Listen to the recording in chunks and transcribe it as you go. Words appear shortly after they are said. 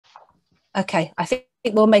Okay, I think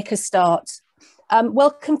we'll make a start.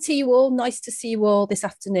 Welcome to you all. Nice to see you all this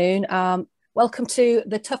afternoon. Welcome to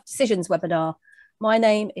the Tough Decisions webinar. My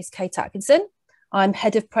name is Kate Atkinson. I'm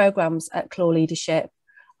Head of Programmes at Clore Leadership.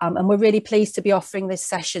 And we're really pleased to be offering this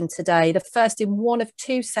session today, the first in one of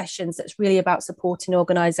two sessions that's really about supporting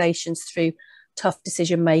organisations through tough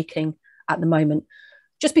decision making at the moment.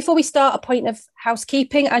 Just before we start, a point of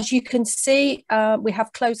housekeeping. As you can see, we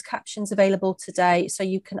have closed captions available today, so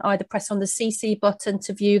you can either press on the CC button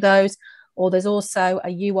to view those, or there's also a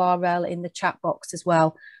URL in the chat box as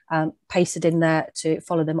well, pasted in there to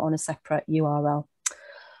follow them on a separate URL.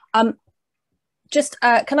 Can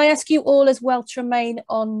I ask you all as well to remain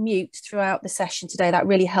on mute throughout the session today? That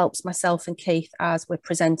really helps myself and Keith as we're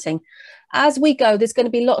presenting. As we go, there's going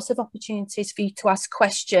to be lots of opportunities for you to ask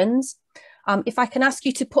questions. If I can ask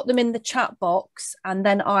you to put them in the chat box, and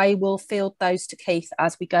then I will field those to Keith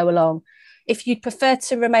as we go along. If you'd prefer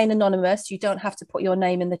to remain anonymous, you don't have to put your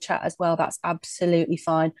name in the chat as well. That's absolutely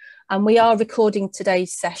fine. And we are recording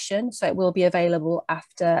today's session, so it will be available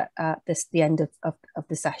after the end of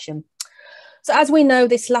the session. So as we know,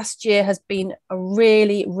 this last year has been a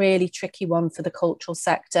really, really tricky one for the cultural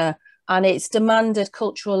sector, and it's demanded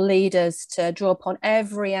cultural leaders to draw upon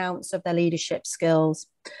every ounce of their leadership skills.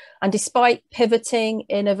 And despite pivoting,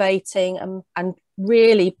 innovating, and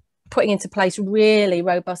really putting into place really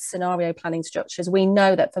robust scenario planning structures, we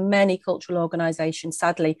know that for many cultural organisations,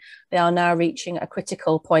 sadly, they are now reaching a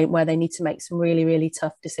critical point where they need to make some really, really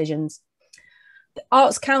tough decisions. The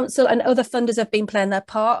Arts Council and other funders have been playing their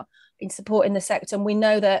part in supporting the sector, and we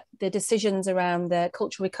know that the decisions around the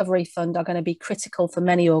Cultural Recovery Fund are going to be critical for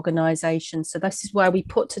many organisations. So this is why we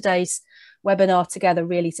put today's webinar together,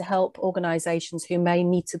 really to help organisations who may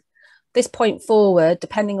need to, this point forward,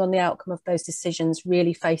 depending on the outcome of those decisions,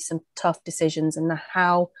 really face some tough decisions and the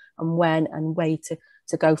how and when and way to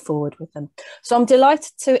go forward with them. So I'm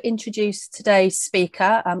delighted to introduce today's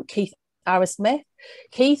speaker, Keith Arrowsmith.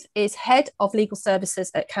 Keith is Head of Legal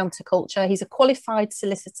Services at Counterculture. He's a qualified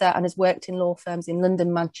solicitor and has worked in law firms in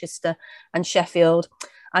London, Manchester and Sheffield.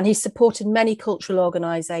 And he's supported many cultural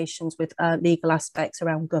organisations with legal aspects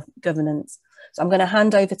around governance. So I'm going to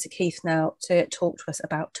hand over to Keith now to talk to us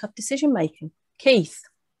about tough decision making. Keith.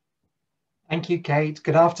 Thank you, Kate.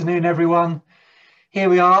 Good afternoon, everyone. Here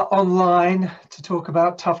we are online to talk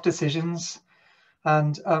about tough decisions.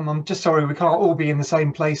 And I'm just sorry we can't all be in the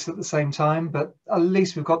same place at the same time, but at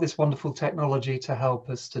least we've got this wonderful technology to help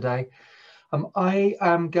us today. I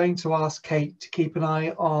am going to ask Kate to keep an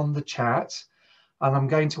eye on the chat, and I'm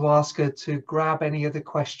going to ask her to grab any of the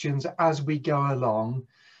questions as we go along.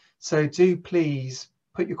 So do please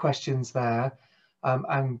put your questions there,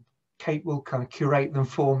 and Kate will kind of curate them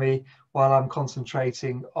for me while I'm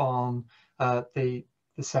concentrating on the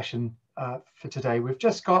session for today. We've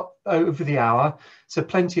just got over the hour, so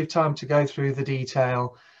plenty of time to go through the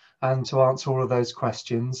detail and to answer all of those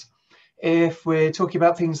questions. If we're talking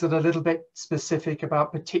about things that are a little bit specific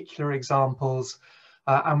about particular examples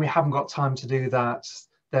and we haven't got time to do that,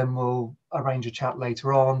 then we'll arrange a chat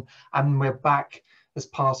later on, and we're back as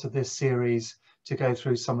part of this series to go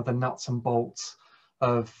through some of the nuts and bolts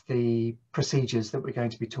of the procedures that we're going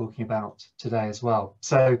to be talking about today as well.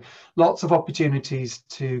 So lots of opportunities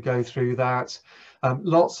to go through that,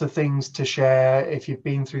 lots of things to share. If you've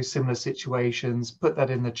been through similar situations, put that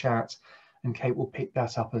in the chat and Kate will pick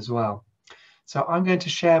that up as well. So I'm going to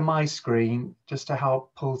share my screen just to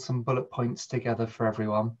help pull some bullet points together for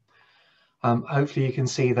everyone. Hopefully you can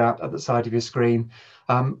see that at the side of your screen.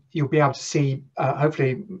 You'll be able to see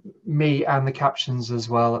hopefully me and the captions as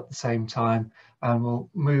well at the same time, and we'll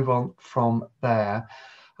move on from there.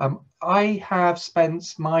 I have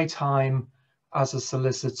spent my time as a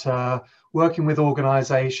solicitor working with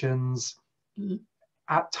organisations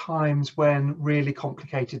at times when really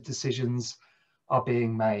complicated decisions are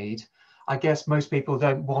being made. I guess most people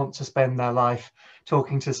don't want to spend their life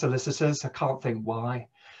talking to solicitors. I can't think why.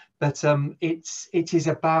 But it is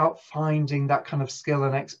about finding that kind of skill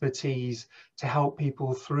and expertise to help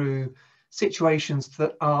people through situations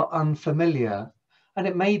that are unfamiliar. And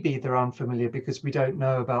it may be they're unfamiliar because we don't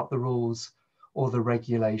know about the rules or the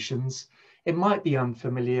regulations. It might be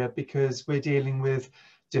unfamiliar because we're dealing with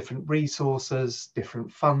different resources,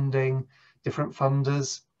 different funding, different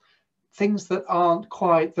funders, things that aren't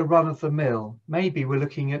quite the run of the mill. Maybe we're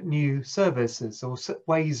looking at new services or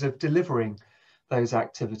ways of delivering those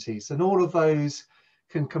activities, and all of those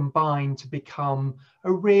can combine to become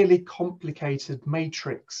a really complicated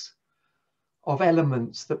matrix of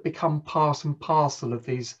elements that become part and parcel of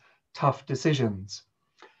these tough decisions.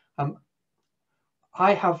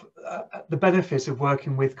 I have the benefit of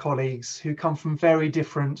working with colleagues who come from very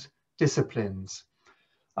different disciplines.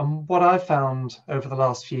 And what I've found over the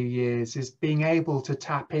last few years is being able to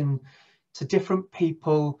tap in to different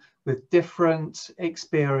people with different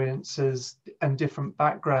experiences and different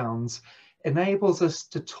backgrounds enables us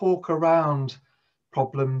to talk around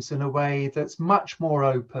problems in a way that's much more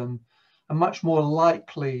open and much more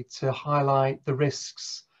likely to highlight the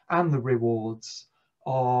risks and the rewards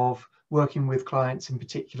of working with clients in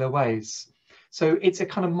particular ways. So it's a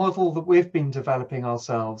kind of model that we've been developing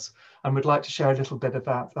ourselves, and would like to share a little bit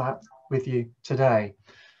about that with you today.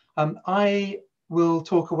 I will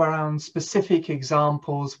talk around specific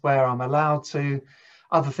examples where I'm allowed to.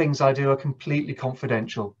 Other things I do are completely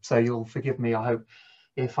confidential, so you'll forgive me, I hope,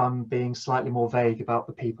 if I'm being slightly more vague about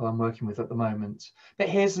the people I'm working with at the moment. But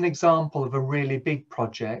here's an example of a really big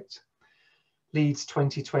project. Leeds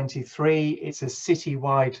 2023, it's a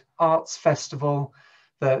citywide arts festival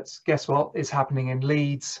that, guess what, is happening in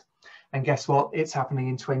Leeds, and guess what, it's happening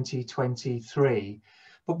in 2023.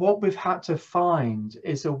 But what we've had to find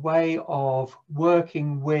is a way of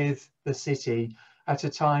working with the city at a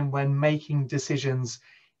time when making decisions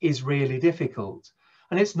is really difficult.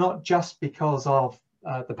 And it's not just because of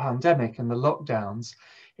the pandemic and the lockdowns.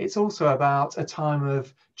 It's also about a time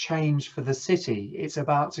of change for the city. It's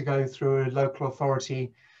about to go through a local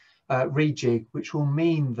authority rejig, which will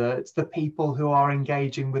mean that the people who are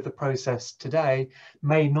engaging with the process today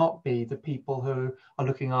may not be the people who are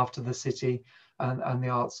looking after the city and the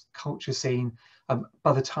arts culture scene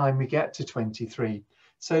by the time we get to 23.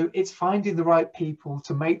 So it's finding the right people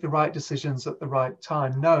to make the right decisions at the right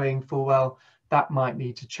time, knowing full well that might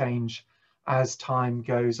need to change as time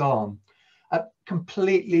goes on.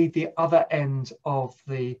 Completely the other end of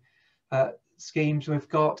the schemes, we've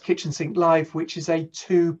got Kitchen Sink Live, which is a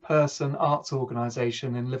two-person arts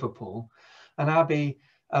organisation in Liverpool. And Abby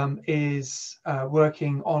is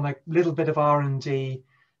working on a little bit of R&D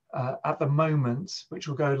at the moment, which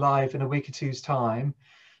will go live in a week or two's time.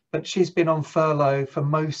 But she's been on furlough for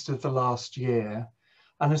most of the last year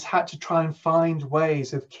and has had to try and find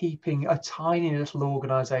ways of keeping a tiny little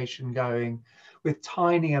organisation going with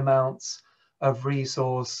tiny amounts of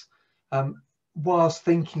resource, whilst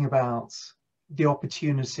thinking about the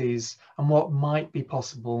opportunities and what might be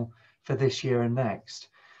possible for this year and next.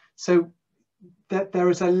 So that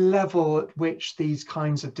there is a level at which these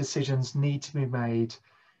kinds of decisions need to be made,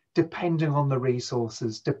 depending on the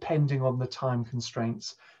resources, depending on the time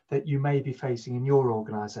constraints that you may be facing in your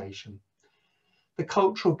organisation. The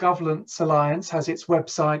Cultural Governance Alliance has its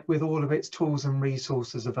website with all of its tools and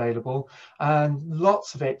resources available, and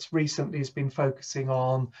lots of it recently has been focusing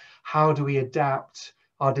on how do we adapt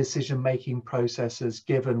our decision-making processes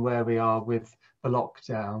given where we are with the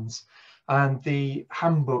lockdowns. And the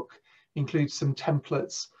handbook includes some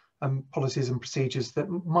templates and policies and procedures that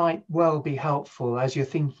might well be helpful as you're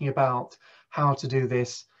thinking about how to do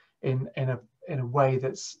this in a way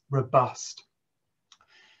that's robust.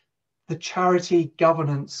 The Charity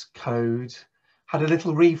Governance Code had a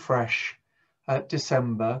little refresh at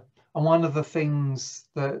December, and one of the things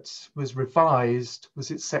that was revised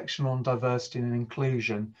was its section on diversity and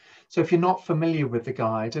inclusion. So if you're not familiar with the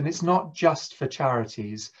guide, and it's not just for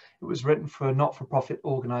charities, it was written for not-for-profit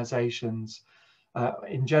organisations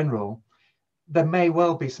in general, there may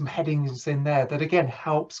well be some headings in there that again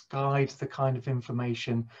helps guide the kind of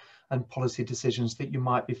information and policy decisions that you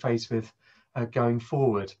might be faced with going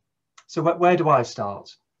forward. So where do I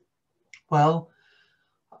start? Well,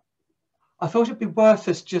 I thought it'd be worth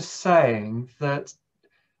us just saying that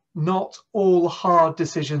not all hard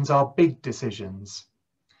decisions are big decisions.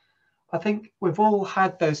 I think we've all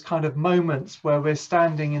had those kind of moments where we're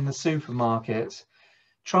standing in the supermarket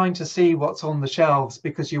trying to see what's on the shelves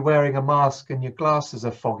because you're wearing a mask and your glasses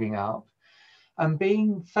are fogging up, and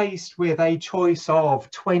being faced with a choice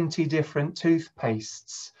of 20 different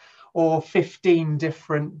toothpastes or 15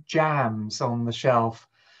 different jams on the shelf.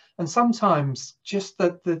 And sometimes just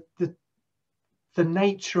the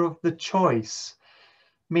nature of the choice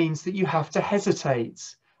means that you have to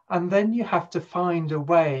hesitate, and then you have to find a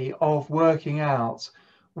way of working out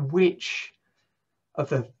which of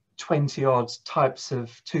the 20 odd types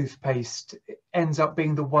of toothpaste ends up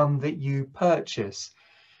being the one that you purchase.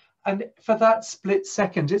 And for that split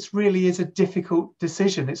second, it really is a difficult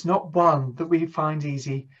decision. It's not one that we find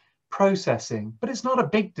easy processing, but it's not a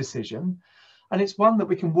big decision, and it's one that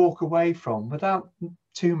we can walk away from without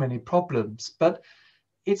too many problems. But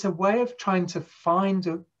it's a way of trying to find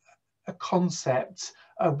a concept,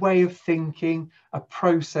 a way of thinking, a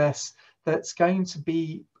process that's going to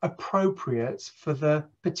be appropriate for the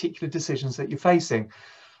particular decisions that you're facing.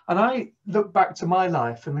 And I look back to my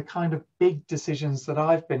life and the kind of big decisions that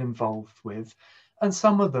I've been involved with, and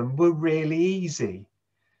some of them were really easy.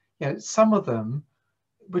 You know, some of them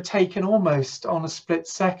were taken almost on a split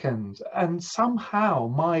second, and somehow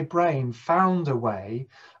my brain found a way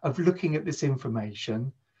of looking at this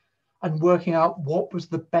information and working out what was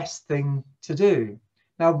the best thing to do.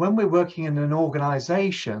 Now, when we're working in an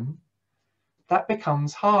organization, that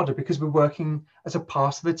becomes harder because we're working as a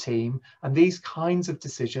part of a team, and these kinds of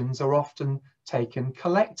decisions are often taken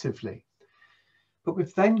collectively. But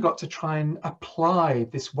we've then got to try and apply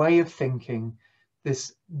this way of thinking,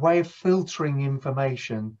 this way of filtering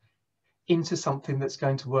information into something that's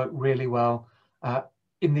going to work really well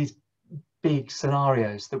in these big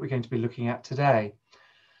scenarios that we're going to be looking at today.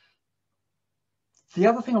 The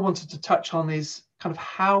other thing I wanted to touch on is kind of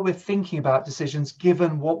how we're thinking about decisions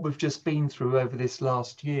given what we've just been through over this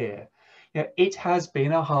last year. You know, it has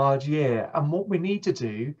been a hard year, and what we need to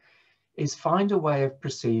do is find a way of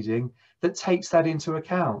proceeding that takes that into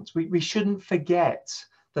account. We shouldn't forget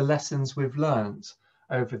the lessons we've learned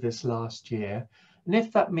over this last year. And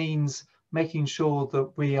if that means making sure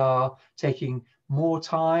that we are taking more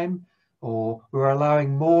time or we're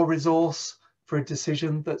allowing more resource for a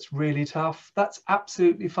decision that's really tough, that's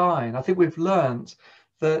absolutely fine. I think we've learned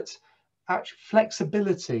that actually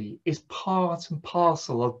flexibility is part and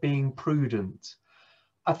parcel of being prudent.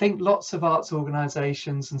 I think lots of arts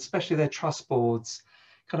organisations, and especially their trust boards,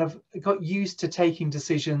 kind of got used to taking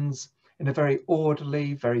decisions in a very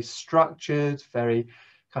orderly, very structured, very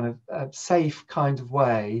kind of safe kind of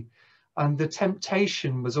way. And the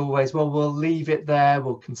temptation was always, well, we'll leave it there,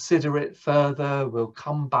 we'll consider it further, we'll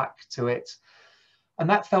come back to it. And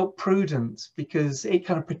that felt prudent because it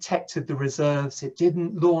kind of protected the reserves. It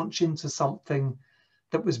didn't launch into something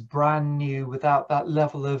that was brand new without that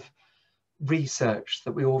level of research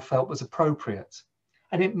that we all felt was appropriate.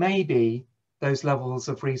 And it may be those levels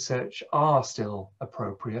of research are still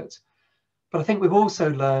appropriate, but I think we've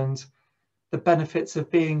also learned the benefits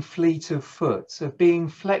of being fleet of foot, of being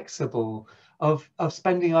flexible, of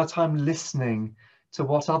spending our time listening to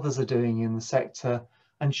what others are doing in the sector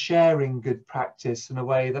and sharing good practice in a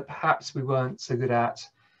way that perhaps we weren't so good at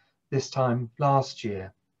this time last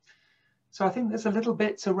year. So I think there's a little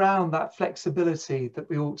bit around that flexibility that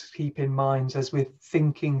we ought to keep in mind as we're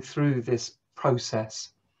thinking through this process.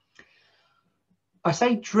 I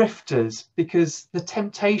say drifters because the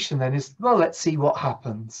temptation then is, well, let's see what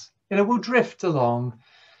happens. You know, we'll drift along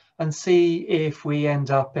and see if we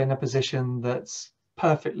end up in a position that's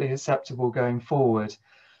perfectly acceptable going forward.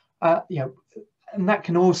 You know, and that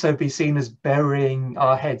can also be seen as burying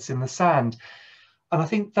our heads in the sand. And I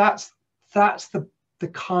think that's the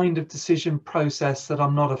kind of decision process that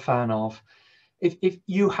I'm not a fan of. If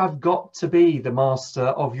you have got to be the master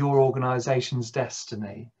of your organization's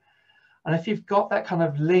destiny, and if you've got that kind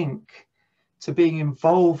of link to being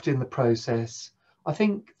involved in the process, I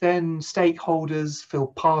think then stakeholders feel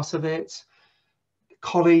part of it,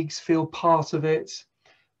 colleagues feel part of it.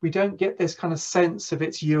 We don't get this kind of sense of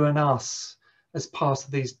it's you and us as part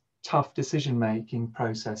of these tough decision-making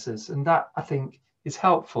processes. And that, I think, is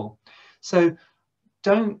helpful. So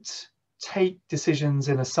don't take decisions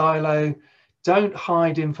in a silo, don't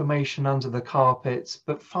hide information under the carpet,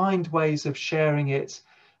 but find ways of sharing it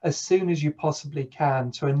as soon as you possibly can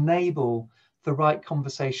to enable the right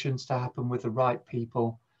conversations to happen with the right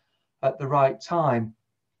people at the right time.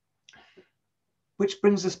 Which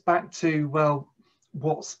brings us back to, well,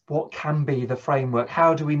 what can be the framework?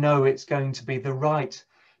 How do we know it's going to be the right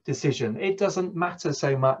decision? It doesn't matter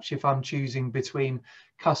so much if I'm choosing between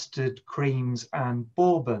custard creams and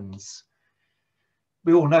bourbons.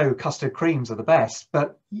 We all know custard creams are the best,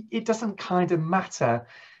 but it doesn't kind of matter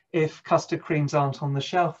if custard creams aren't on the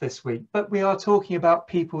shelf this week. But we are talking about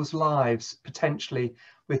people's lives potentially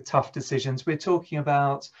with tough decisions. We're talking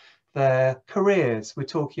about their careers, we're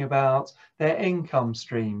talking about their income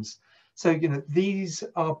streams. So, you know, these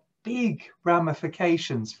are big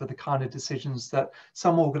ramifications for the kind of decisions that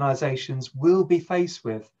some organizations will be faced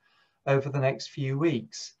with over the next few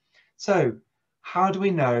weeks. So how do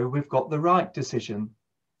we know we've got the right decision?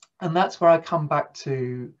 And that's where I come back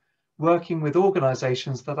to working with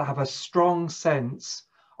organizations that have a strong sense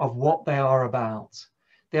of what they are about.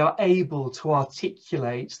 They are able to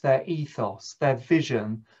articulate their ethos, their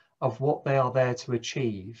vision of what they are there to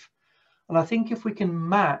achieve. And I think if we can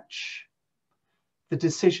match the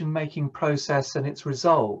decision-making process and its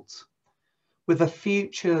result with a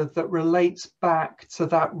future that relates back to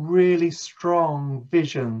that really strong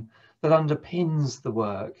vision that underpins the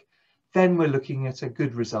work, then we're looking at a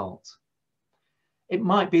good result. It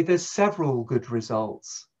might be there's several good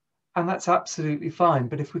results, and that's absolutely fine.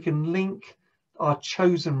 But if we can link our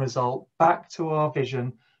chosen result back to our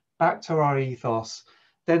vision, back to our ethos,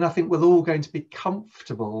 then I think we're all going to be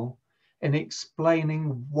comfortable in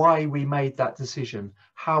explaining why we made that decision,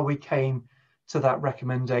 how we came to that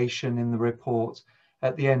recommendation in the report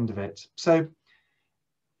at the end of it. So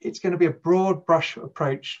it's going to be a broad brush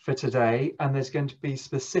approach for today, and there's going to be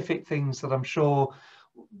specific things that I'm sure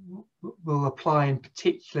will apply in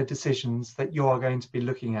particular decisions that you are going to be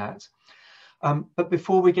looking at. But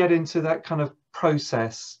before we get into that kind of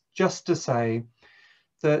process, just to say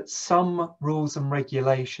that some rules and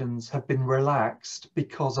regulations have been relaxed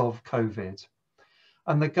because of COVID.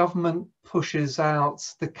 And the government pushes out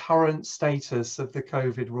the current status of the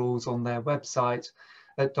COVID rules on their website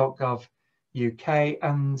at .gov.uk,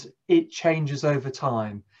 and it changes over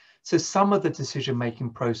time. So some of the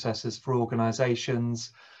decision-making processes for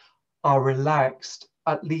organisations are relaxed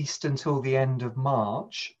at least until the end of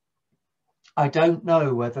March. I don't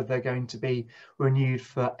know whether they're going to be renewed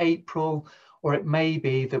for April, or it may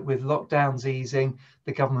be that with lockdowns easing,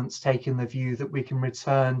 the government's taken the view that we can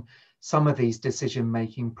return some of these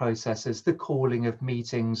decision-making processes, the calling of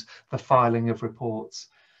meetings, the filing of reports,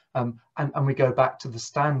 and we go back to the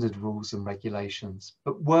standard rules and regulations.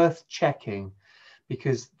 But worth checking,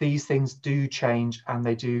 because these things do change and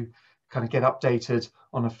they do kind of get updated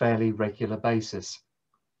on a fairly regular basis.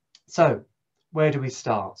 So where do we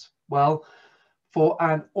start? Well, for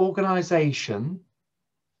an organisation,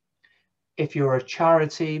 if you're a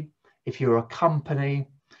charity, if you're a company,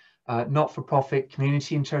 not-for-profit,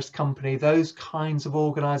 community interest company, those kinds of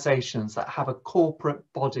organisations that have a corporate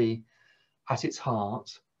body at its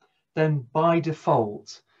heart, then by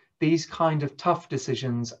default, these kind of tough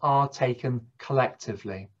decisions are taken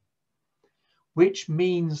collectively, which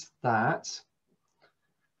means that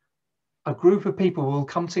a group of people will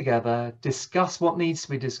come together, discuss what needs to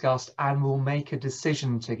be discussed, and will make a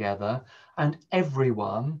decision together, and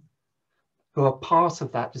everyone who are part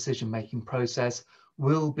of that decision-making process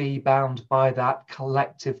will be bound by that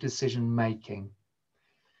collective decision-making.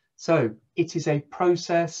 So it is a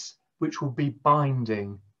process which will be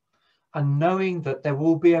binding, and knowing that there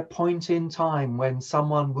will be a point in time when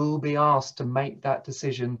someone will be asked to make that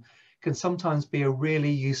decision can sometimes be a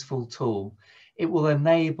really useful tool. It will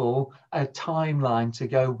enable a timeline to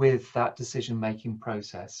go with that decision-making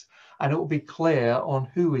process, and it will be clear on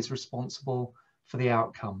who is responsible for the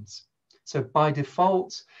outcomes. So by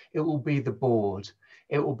default, it will be the board.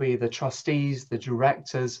 It will be the trustees, the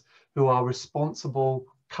directors, who are responsible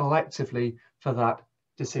collectively for that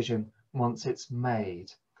decision once it's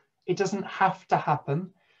made. It doesn't have to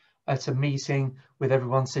happen at a meeting with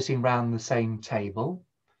everyone sitting around the same table,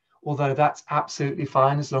 although that's absolutely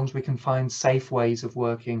fine as long as we can find safe ways of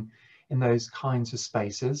working in those kinds of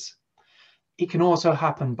spaces. It can also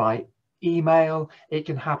happen by email, it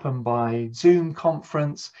can happen by Zoom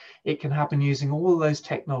conference, it can happen using all those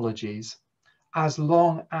technologies, as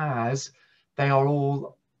long as they are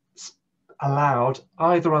all allowed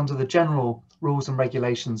either under the general rules and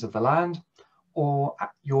regulations of the land or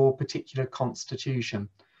your particular constitution.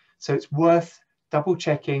 So it's worth double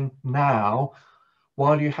checking now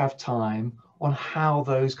while you have time on how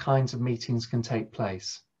those kinds of meetings can take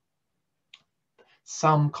place.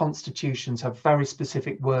 Some constitutions have very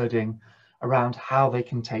specific wording around how they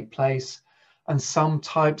can take place, and some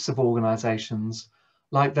types of organisations,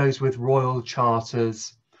 like those with royal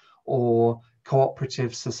charters or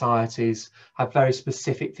cooperative societies, have very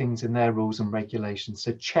specific things in their rules and regulations.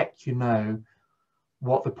 So check you know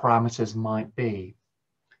what the parameters might be.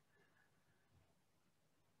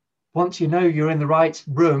 Once you know you're in the right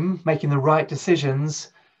room making the right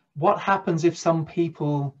decisions, what happens if some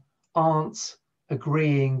people aren't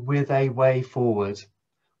agreeing with a way forward?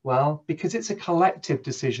 Well, because it's a collective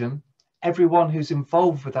decision, everyone who's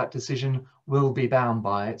involved with that decision will be bound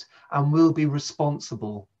by it and will be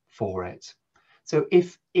responsible for it. So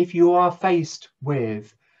if you are faced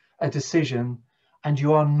with a decision and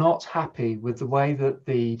you are not happy with the way that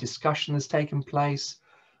the discussion has taken place,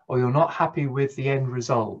 or you're not happy with the end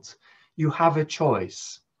result, you have a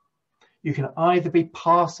choice. You can either be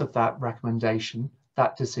part of that recommendation,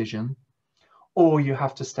 that decision, or you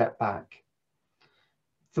have to step back.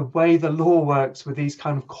 The way the law works with these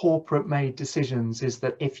kind of corporate made decisions is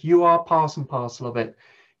that if you are part and parcel of it,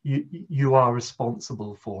 you are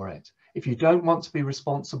responsible for it. If you don't want to be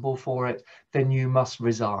responsible for it, then you must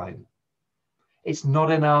resign. It's not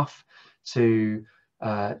enough to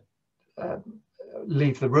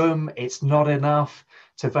leave the room. It's not enough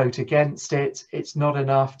to vote against it. It's not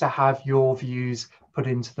enough to have your views put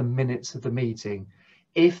into the minutes of the meeting.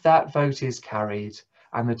 If that vote is carried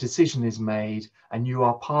and the decision is made and you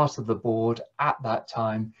are part of the board at that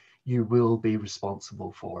time, you will be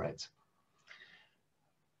responsible for it.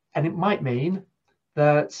 And it might mean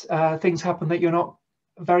that things happen that you're not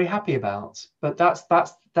very happy about. But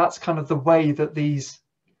that's kind of the way that these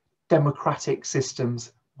democratic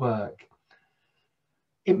systems work.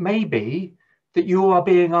 It may be that you are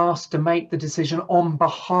being asked to make the decision on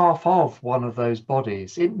behalf of one of those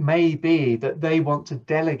bodies. It may be that they want to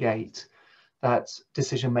delegate that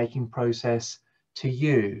decision-making process to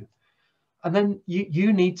you. And then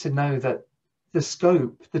you need to know that the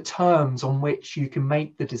scope, the terms on which you can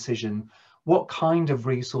make the decision, what kind of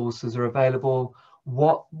resources are available,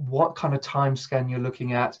 what kind of time scan you're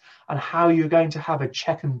looking at, and how you're going to have a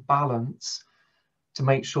check and balance to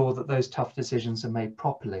make sure that those tough decisions are made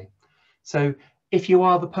properly. So if you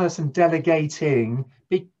are the person delegating,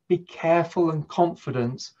 be careful and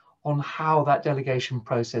confident on how that delegation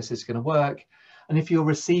process is going to work. And if you're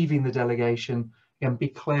receiving the delegation, again, be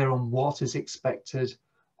clear on what is expected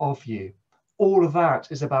of you. All of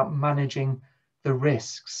that is about managing the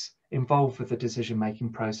risks involved with the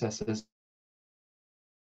decision-making processes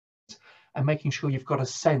and making sure you've got a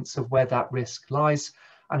sense of where that risk lies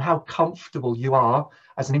and how comfortable you are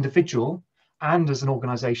as an individual and as an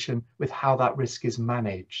organisation with how that risk is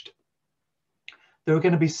managed. There are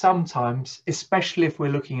going to be some times, especially if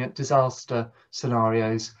we're looking at disaster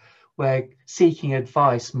scenarios, where seeking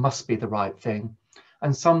advice must be the right thing.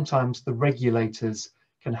 And sometimes the regulators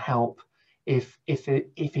can help if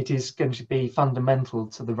it is going to be fundamental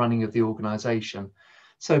to the running of the organisation.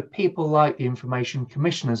 So people like the Information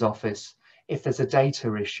Commissioner's Office, if there's a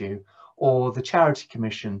data issue, or the Charity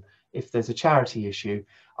Commission, if there's a charity issue,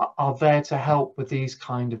 are there to help with these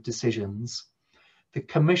kind of decisions. The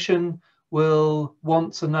Commission will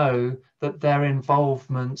want to know that their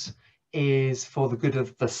involvement is for the good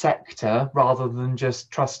of the sector rather than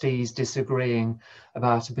just trustees disagreeing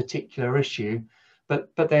about a particular issue.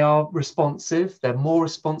 But they are responsive, they're more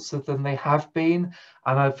responsive than they have been,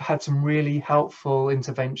 and I've had some really helpful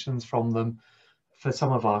interventions from them for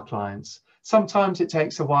some of our clients. Sometimes it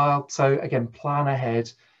takes a while, so again, plan ahead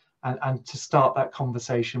and to start that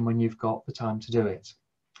conversation when you've got the time to do it.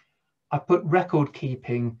 I put record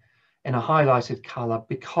keeping in a highlighted colour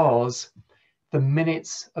because the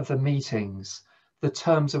minutes of the meetings, the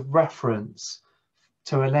terms of reference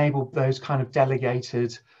to enable those kind of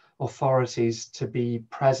delegated authorities to be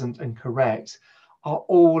present and correct are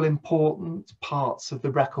all important parts of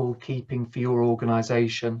the record keeping for your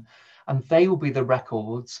organisation. And they will be the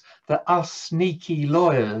records that us sneaky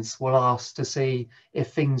lawyers will ask to see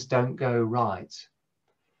if things don't go right.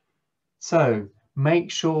 So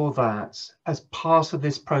make sure that as part of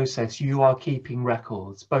this process, you are keeping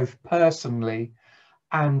records, both personally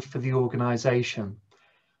and for the organisation.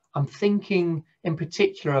 I'm thinking in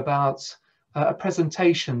particular about a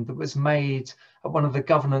presentation that was made at one of the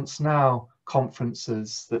Governance Now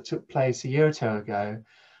conferences that took place a year or two ago.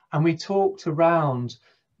 And we talked around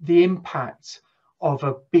the impact of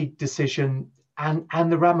a big decision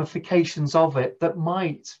and the ramifications of it that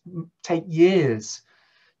might take years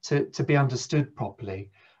to be understood properly,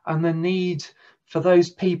 and the need for those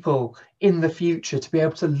people in the future to be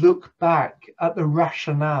able to look back at the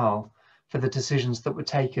rationale for the decisions that were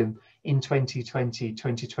taken in 2020,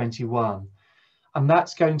 2021. And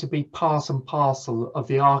that's going to be part and parcel of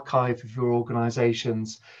the archive of your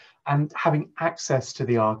organisations, and having access to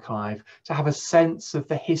the archive to have a sense of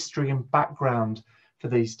the history and background for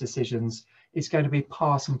these decisions is going to be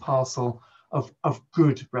part and parcel of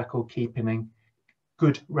good record keeping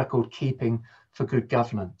for good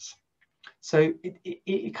governance. So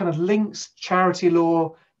it kind of links charity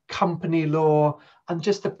law, company law, and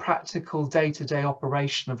just the practical day-to-day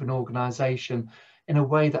operation of an organisation in a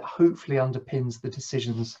way that hopefully underpins the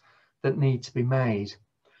decisions that need to be made.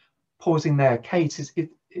 Pausing there, Kate,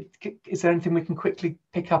 is there anything we can quickly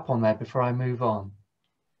pick up on there before I move on?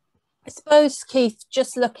 I suppose, Keith,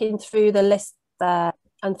 just looking through the list there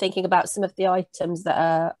and thinking about some of the items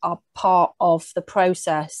that are part of the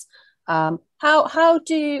process, how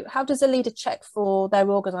does a leader check for their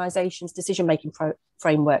organisation's decision-making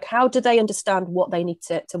framework? How do they understand what they need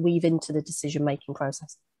to weave into the decision-making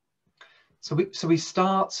process? So we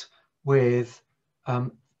start with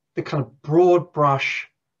the kind of broad brush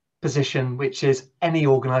position, which is any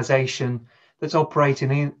organisation that's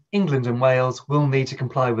operating in England and Wales will need to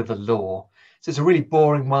comply with the law. So it's a really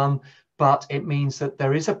boring one, but it means that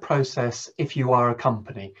there is a process if you are a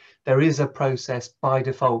company. There is a process by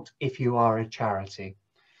default if you are a charity.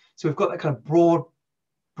 So we've got that kind of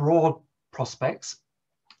broad prospects,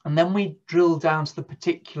 and then we drill down to the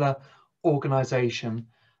particular organisation,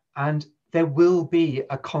 and there will be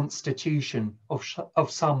a constitution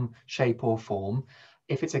of some shape or form.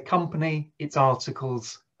 If it's a company, it's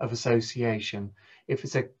articles of association. If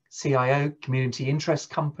it's a CIO, community interest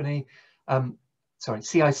company,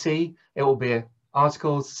 CIC, it will be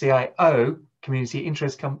articles. CIO, community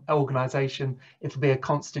interest organization, it'll be a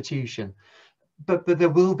constitution. But there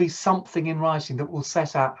will be something in writing that will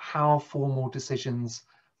set out how formal decisions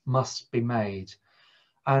must be made.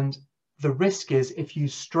 And the risk is, if you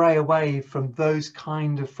stray away from those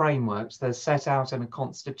kind of frameworks that are set out in a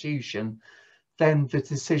constitution, then the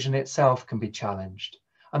decision itself can be challenged.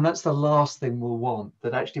 And that's the last thing we'll want,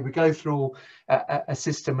 that actually we go through a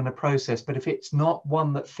system and a process, but if it's not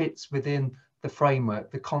one that fits within the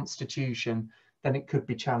framework, the constitution, then it could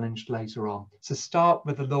be challenged later on. So start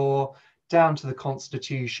with the law, down to the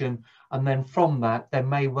constitution, and then from that, there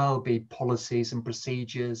may well be policies and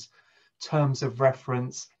procedures, terms of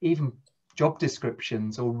reference, even job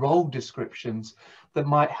descriptions or role descriptions that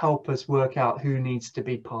might help us work out who needs to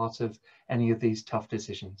be part of any of these tough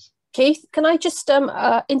decisions. Keith, can I just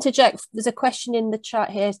interject? There's a question in the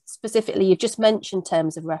chat here specifically. You've just mentioned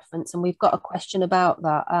terms of reference, and we've got a question about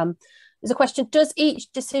that. There's a question: does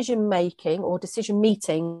each decision making or decision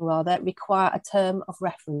meeting rather require a term of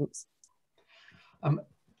reference?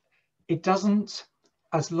 It doesn't,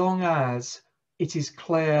 as long as it is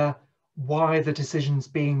clear why the decision's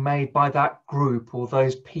being made by that group or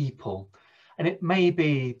those people. And it may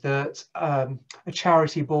be that a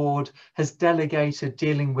charity board has delegated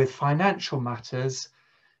dealing with financial matters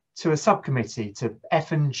to a subcommittee, to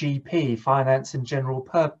F&GP, Finance and General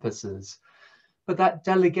Purposes. But that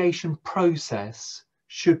delegation process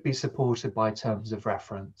should be supported by terms of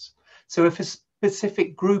reference. So if a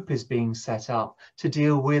specific group is being set up to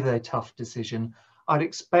deal with a tough decision, I'd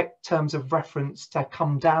expect terms of reference to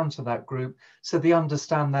come down to that group so they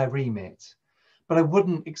understand their remit. But I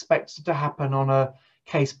wouldn't expect it to happen on a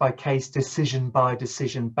case-by-case,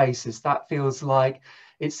 decision-by-decision basis. That feels like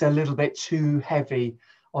it's a little bit too heavy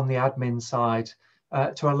on the admin side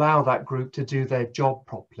to allow that group to do their job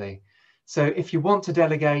properly. So if you want to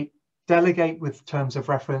delegate, delegate with terms of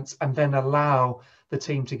reference and then allow the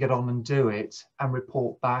team to get on and do it and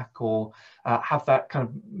report back, or have that kind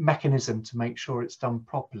of mechanism to make sure it's done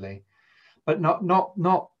properly, but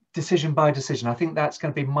not decision by decision. I think that's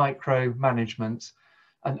going to be micro management,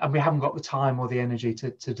 and we haven't got the time or the energy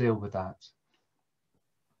to deal with that.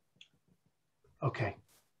 Okay,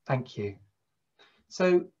 thank you.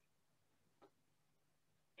 So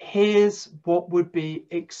here's what would be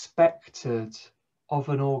expected of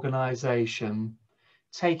an organization,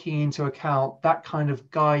 taking into account that kind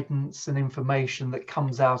of guidance and information that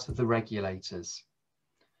comes out of the regulators.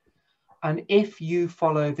 And if you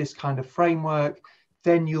follow this kind of framework,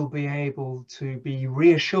 then you'll be able to be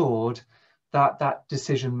reassured that that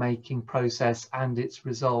decision-making process and its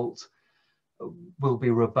result will be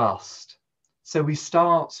robust. So we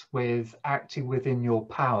start with acting within your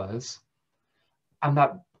powers, and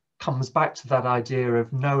that comes back to that idea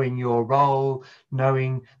of knowing your role,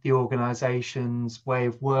 knowing the organization's way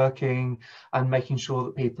of working, and making sure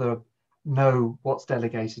that people know what's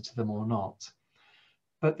delegated to them or not.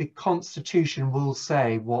 But the Constitution will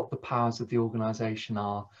say what the powers of the organization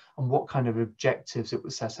are and what kind of objectives it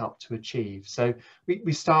was set up to achieve. So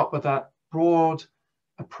we start with that broad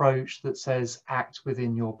approach that says act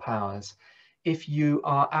within your powers. If you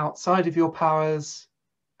are outside of your powers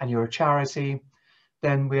and you're a charity,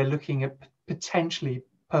 then we're looking at potentially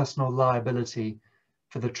personal liability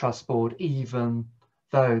for the trust board, even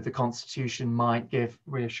though the Constitution might give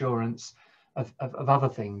reassurance of other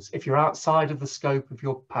things. If you're outside of the scope of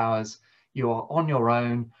your powers, you are on your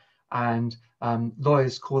own, and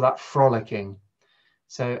lawyers call that frolicking.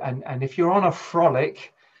 So, and if you're on a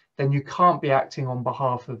frolic, then you can't be acting on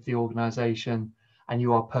behalf of the organization, and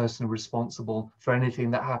you are personally responsible for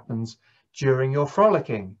anything that happens during your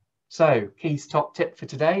frolicking. So Keith's top tip for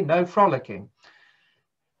today: no frolicking.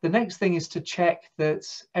 The next thing is to check that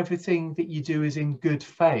everything that you do is in good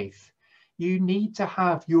faith. You need to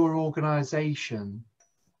have your organization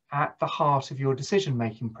at the heart of your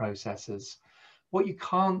decision-making processes. What you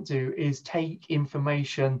can't do is take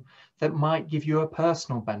information that might give you a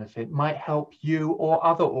personal benefit, might help you or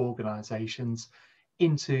other organizations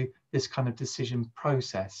into this kind of decision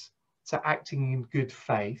process. So acting in good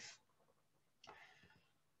faith.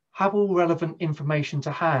 Have all relevant information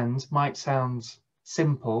to hand might sound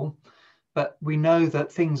simple, but we know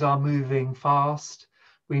that things are moving fast.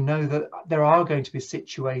 We know that there are going to be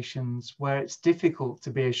situations where it's difficult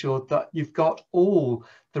to be assured that you've got all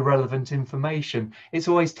the relevant information. It's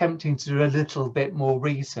always tempting to do a little bit more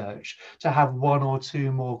research, to have one or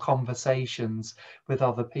two more conversations with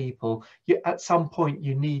other people. At some point,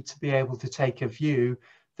 you need to be able to take a view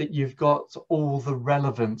that you've got all the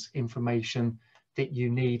relevant information that you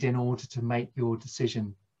need in order to make your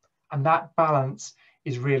decision. And that balance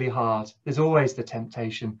is really hard. There's always the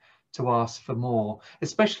temptation to ask for more,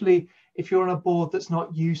 especially if you're on a board that's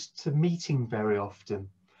not used to meeting very often,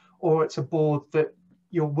 or it's a board that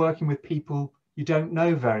you're working with people you don't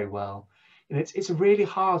know very well. And it's really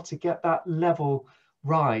hard to get that level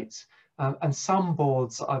right. And some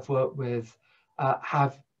boards that I've worked with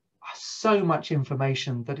have so much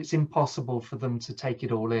information that it's impossible for them to take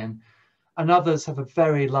it all in. And others have a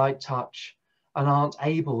very light touch and aren't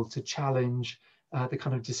able to challenge the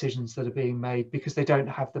kind of decisions that are being made because they don't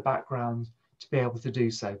have the background to be able to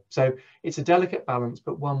do so. So it's a delicate balance,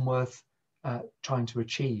 but one worth trying to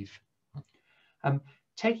achieve.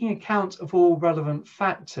 Taking account of all relevant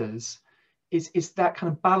factors is that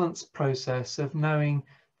kind of balance process of knowing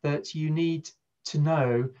that you need to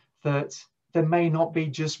know that there may not be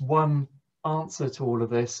just one answer to all of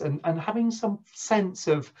this, and having some sense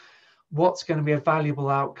of what's going to be a valuable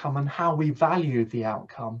outcome and how we value the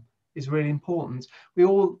outcome is really important. We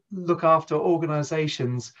all look after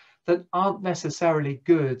organizations that aren't necessarily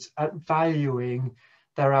good at valuing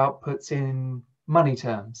their outputs in money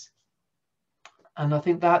terms. And I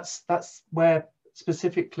think that's where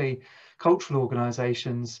specifically cultural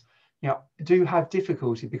organizations, you know, do have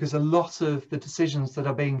difficulty, because a lot of the decisions that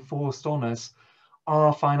are being forced on us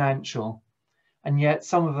are financial. And yet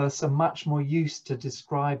some of us are much more used to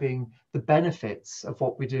describing the benefits of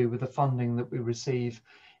what we do with the funding that we receive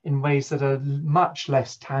in ways that are much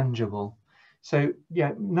less tangible. So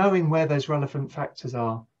yeah, knowing where those relevant factors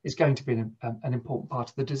are is going to be an important part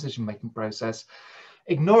of the decision-making process.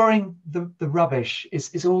 Ignoring the rubbish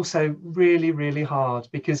is also really, really hard,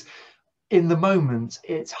 because in the moment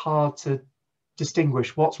it's hard to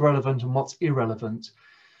distinguish what's relevant and what's irrelevant.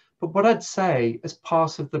 But what I'd say as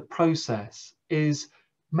part of the process is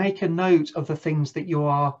make a note of the things that you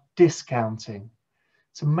are discounting,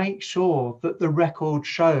 to make sure that the record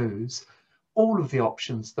shows all of the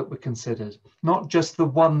options that were considered, not just the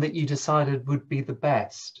one that you decided would be the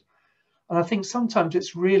best. And I think sometimes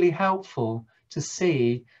it's really helpful to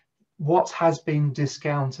see what has been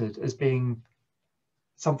discounted as being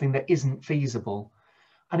something that isn't feasible.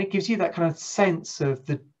 And it gives you that kind of sense of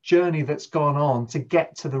the journey that's gone on to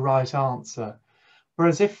get to the right answer.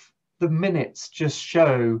 Whereas if the minutes just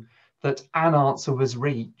show that an answer was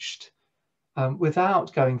reached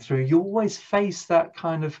without going through, you always face that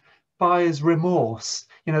kind of buyer's remorse,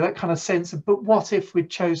 you know, that kind of sense of, but what if we'd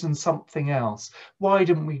chosen something else? Why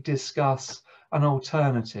didn't we discuss an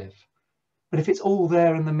alternative? But if it's all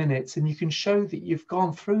there in the minutes and you can show that you've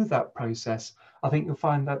gone through that process, I think you'll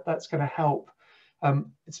find that that's going to help,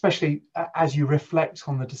 especially as you reflect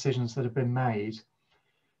on the decisions that have been made.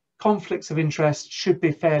 Conflicts of interest should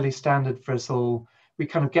be fairly standard for us all. We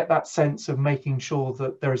kind of get that sense of making sure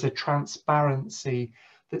that there is a transparency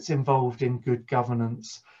that's involved in good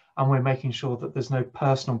governance, and we're making sure that there's no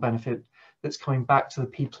personal benefit that's coming back to the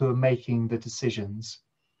people who are making the decisions.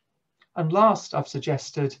 And last, I've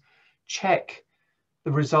suggested check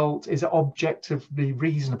the result is objectively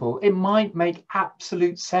reasonable. It might make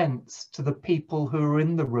absolute sense to the people who are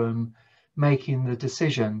in the room making the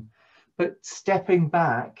decision, but stepping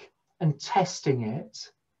back and testing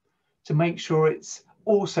it to make sure it's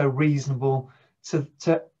also reasonable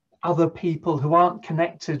to other people who aren't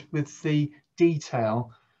connected with the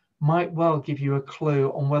detail might well give you a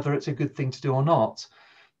clue on whether it's a good thing to do or not.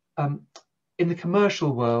 In the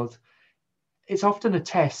commercial world, it's often a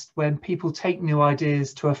test when people take new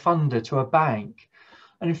ideas to a funder, to a bank.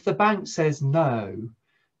 And if the bank says no,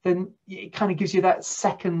 then it kind of gives you that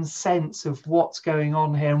second sense of what's going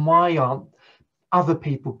on here and why aren't other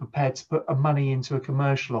people prepared to put money into a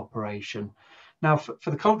commercial operation. Now,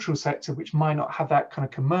 for the cultural sector, which might not have that kind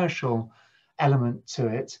of commercial element to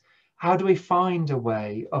it, how do we find a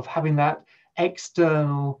way of having that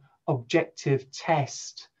external objective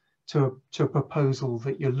test to a proposal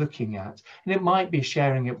that you're looking at? And it might be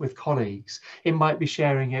sharing it with colleagues, it might be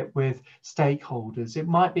sharing it with stakeholders, it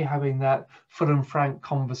might be having that full and frank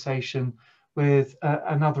conversation with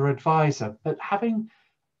another advisor. But having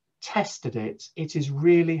tested it, it is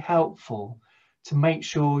really helpful to make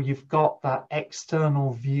sure you've got that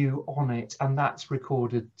external view on it, and that's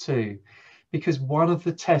recorded too. Because one of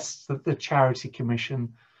the tests that the Charity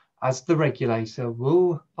Commission, as the regulator,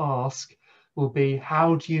 will ask will be,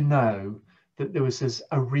 how do you know that there was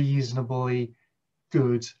a reasonably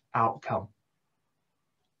good outcome?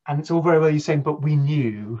 And it's all very well you saying, but we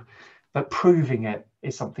knew, but proving it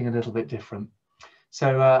is something a little bit different.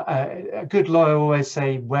 So a good lawyer always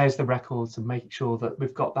say, where's the records, and make sure that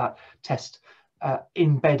we've got that test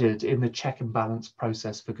embedded in the check and balance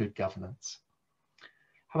process for good governance.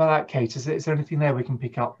 How about that, Kate? Is there anything there we can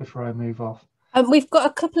pick up before I move off? We've got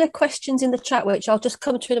a couple of questions in the chat, which I'll just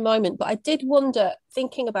come to in a moment. But I did wonder,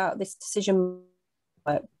 thinking about this decision,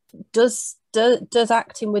 does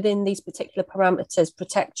acting within these particular parameters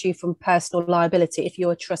protect you from personal liability if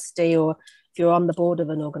you're a trustee or if you're on the board of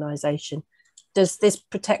an organisation? Does this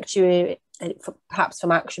protect you perhaps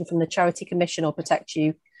from action from the Charity Commission, or protect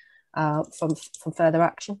you from further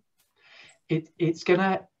action? It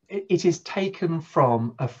is taken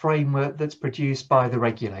from a framework that's produced by the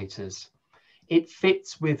regulators. It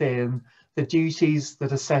fits within the duties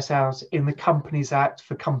that are set out in the Companies Act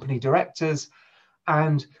for company directors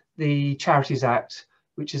and the Charities Act,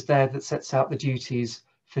 which is there, that sets out the duties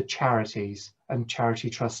for charities and charity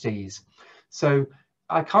trustees. So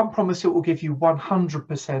I can't promise it will give you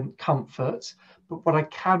 100% comfort, but what I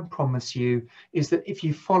can promise you is that if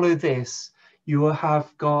you follow this, you will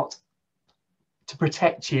have got to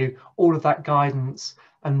protect you all of that guidance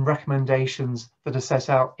and recommendations that are set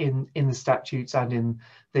out in the statutes and in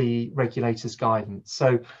the regulators' guidance.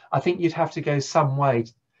 So I think you'd have to go some way,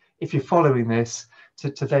 if you're following this,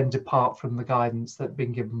 to then depart from the guidance that's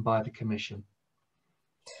been given by the Commission.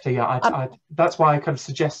 So yeah, that's why I kind of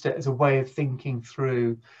suggest it as a way of thinking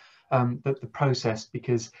through the process,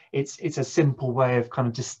 because it's a simple way of kind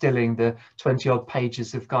of distilling the 20-odd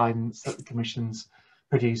pages of guidance that the Commission's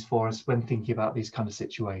produced for us when thinking about these kind of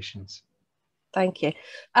situations. Thank you.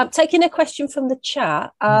 Taking a question from the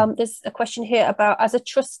chat, there's a question here about, as a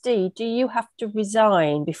trustee, do you have to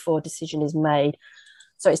resign before a decision is made?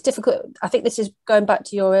 So it's difficult. I think this is going back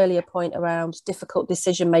to your earlier point around difficult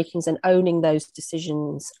decision makings and owning those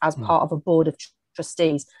decisions as part of a board of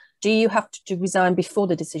trustees. Do you have to resign before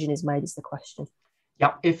the decision is made, is the question.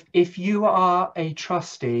 Yeah, if you are a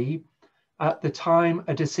trustee at the time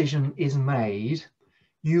a decision is made,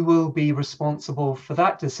 you will be responsible for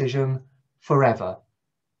that decision forever.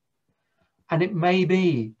 And it may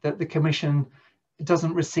be that the Commission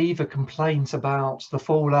doesn't receive a complaint about the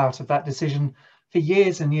fallout of that decision for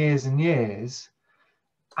years and years and years.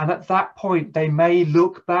 And at that point, they may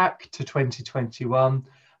look back to 2021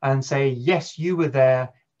 and say, yes, you were there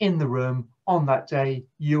in the room on that day,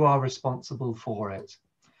 you are responsible for it.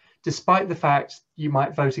 Despite the fact you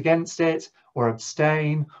might vote against it or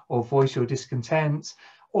abstain or voice your discontent,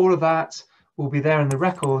 all of that will be there in the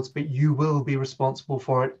records, but you will be responsible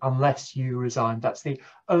for it unless you resign. That's the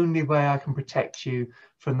only way I can protect you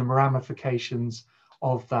from the ramifications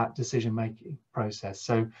of that decision-making process.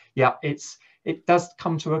 So yeah, it does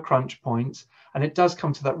come to a crunch point, and it does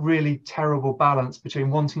come to that really terrible balance between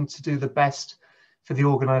wanting to do the best for the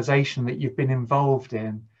organisation that you've been involved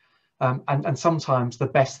in, and sometimes the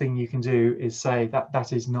best thing you can do is say that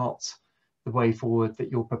that is not the way forward,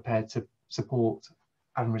 that you're prepared to support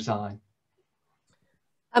and resign.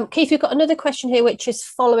 Keith, we've got another question here, which is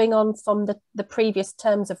following on from the previous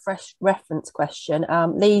terms of reference question.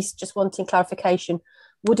 Lee's just wanting clarification.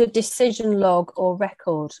 Would a decision log or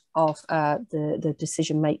record of the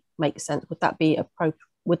decision make sense? Would that be appropriate?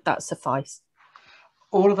 Would that suffice?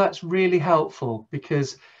 All of that's really helpful,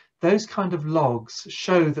 because those kind of logs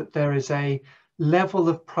show that there is a level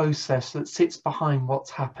of process that sits behind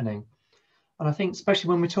what's happening. And I think especially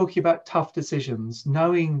when we're talking about tough decisions,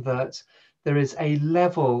 knowing that there is a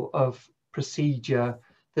level of procedure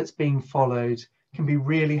that's being followed can be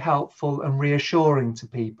really helpful and reassuring to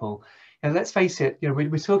people. And let's face it,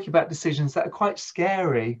 we're talking about decisions that are quite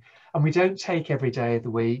scary and we don't take every day of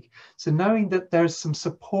the week. So knowing that there's some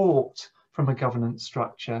support from a governance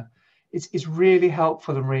structure is really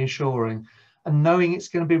helpful and reassuring. And knowing it's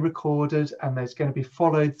going to be recorded and there's going to be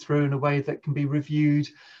followed through in a way that can be reviewed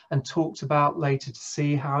and talked about later to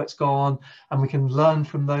see how it's gone, and we can learn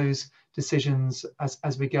from those decisions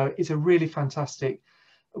as we go, is a really fantastic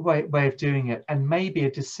way of doing it. And maybe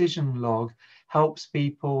a decision log helps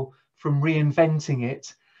people from reinventing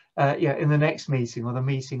it in the next meeting or the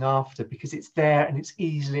meeting after, because it's there and it's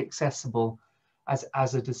easily accessible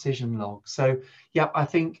as a decision log. So yeah, I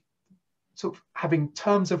think sort of having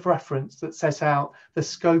terms of reference that set out the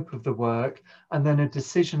scope of the work, and then a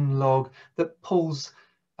decision log that pulls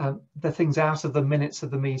the things out of the minutes of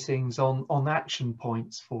the meetings on action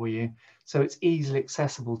points for you, so it's easily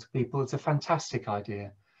accessible to people. It's a fantastic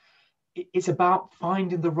idea. It's about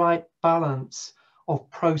finding the right balance of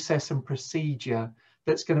process and procedure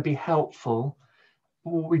that's going to be helpful.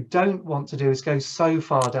 What we don't want to do is go so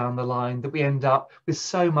far down the line that we end up with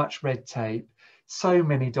so much red tape, so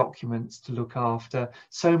many documents to look after,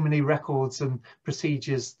 so many records and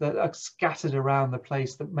procedures that are scattered around the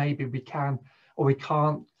place that maybe we can or we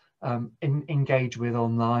can't engage with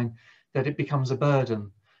online, that it becomes a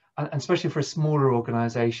burden. and especially for a smaller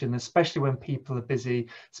organization, especially when people are busy,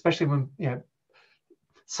 especially when, you know,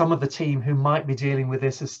 some of the team who might be dealing with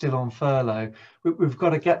this are still on furlough. We've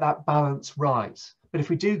got to get that balance right. But if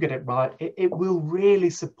we do get it right, it will really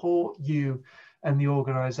support you and the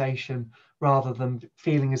organization, rather than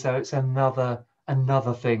feeling as though it's another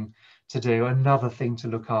thing to do, another thing to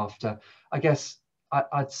look after. I guess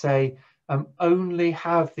I'd say only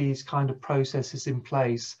have these kind of processes in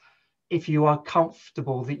place if you are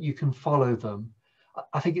comfortable that you can follow them.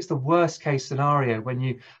 I think it's the worst case scenario when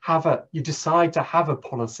you decide to have a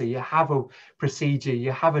policy, you have a procedure,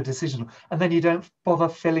 you have a decision, and then you don't bother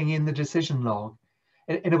filling in the decision log.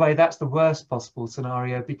 In a way, that's the worst possible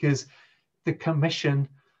scenario, because the commission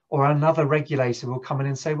or another regulator will come in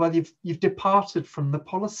and say, well, you've departed from the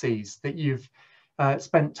policies that you've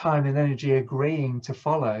spent time and energy agreeing to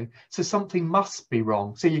follow, so something must be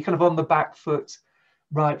wrong. So you're kind of on the back foot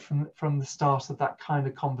right from the start of that kind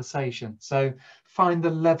of conversation. So find the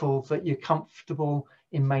level that you're comfortable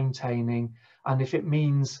in maintaining, and if it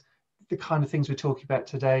means the kind of things we're talking about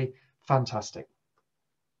today, fantastic.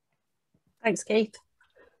 Thanks, Keith.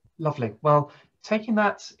 Lovely. Well, taking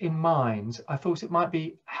that in mind, I thought it might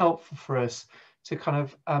be helpful for us to kind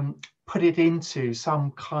of put it into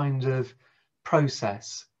some kind of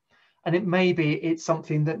process. And it may be it's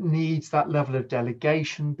something that needs that level of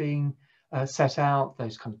delegation being set out,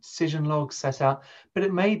 those kind of decision logs set out, but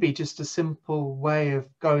it may be just a simple way of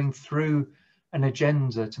going through an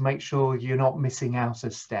agenda to make sure you're not missing out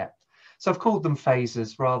a step. So I've called them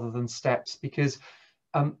phases rather than steps, because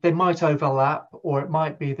they might overlap, or it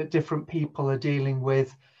might be that different people are dealing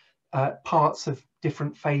with parts of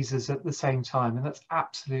different phases at the same time, and that's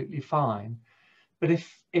absolutely fine. But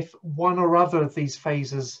if one or other of these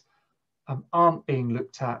phases aren't being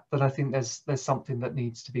looked at, then I think there's something that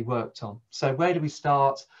needs to be worked on. So where do we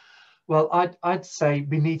start? Well, I'd say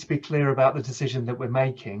we need to be clear about the decision that we're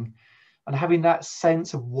making, and having that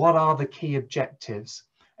sense of what are the key objectives,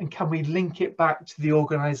 and can we link it back to the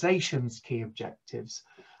organization's key objectives?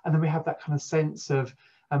 And then we have that kind of sense of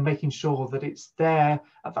making sure that it's there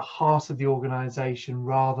at the heart of the organization,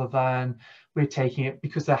 rather than we're taking it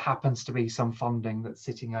because there happens to be some funding that's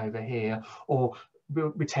sitting over here, or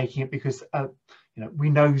we're taking it because you know, we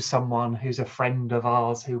know someone who's a friend of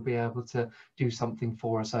ours who'll be able to do something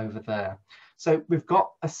for us over there. So we've got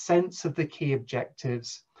a sense of the key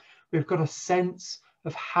objectives. We've got a sense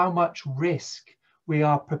of how much risk we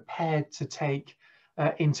are prepared to take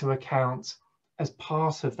into account as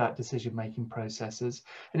part of that decision-making processes.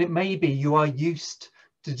 And it may be you are used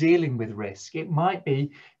to dealing with risk. It might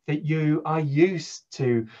be that you are used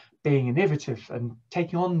to being innovative and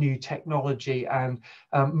taking on new technology and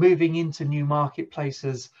moving into new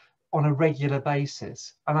marketplaces on a regular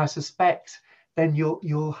basis. And I suspect then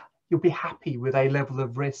you'll be happy with a level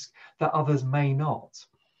of risk that others may not.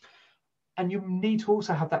 And you need to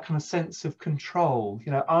also have that kind of sense of control.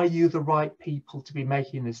 You know, are you the right people to be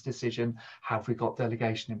making this decision? Have we got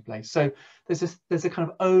delegation in place? So there's a kind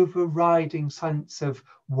of overriding sense of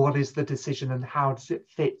what is the decision and how does it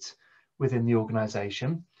fit within the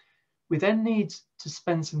organization. We then need to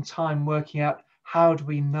spend some time working out, how do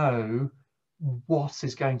we know what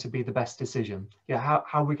is going to be the best decision? Yeah, how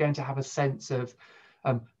are we going to have a sense of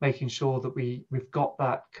making sure that we've got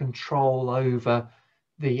that control over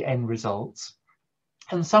the end results?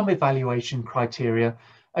 And some evaluation criteria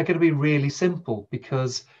are going to be really simple,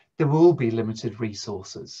 because there will be limited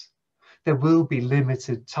resources, there will be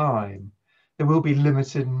limited time, there will be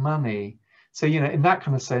limited money. So, you know, in that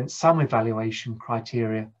kind of sense, some evaluation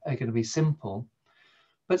criteria are going to be simple,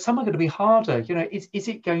 but some are going to be harder. You know, is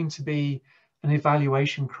it going to be an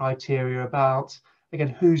evaluation criteria about, again,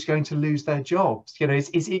 who's going to lose their jobs? You know, is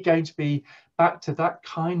it going to be back to that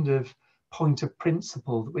kind of point of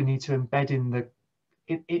principle that we need to embed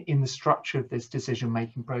in the structure of this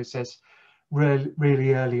decision-making process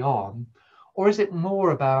really early on? Or is it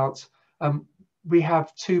more about we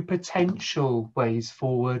have two potential ways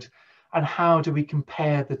forward, and how do we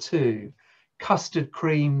compare the two? Custard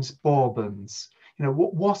creams, bourbons. You know,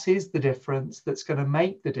 what is the difference that's going to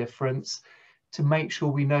make the difference to make sure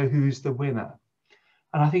we know who's the winner?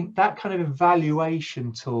 And I think that kind of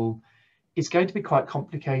evaluation tool is going to be quite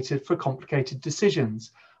complicated for complicated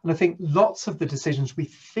decisions. And I think lots of the decisions we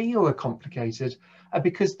feel are complicated are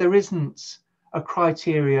because there isn't a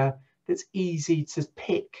criteria that's easy to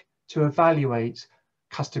pick to evaluate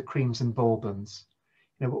custard creams and bourbons.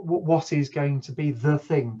 You know, what is going to be the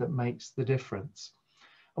thing that makes the difference?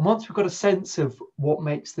 And once we've got a sense of what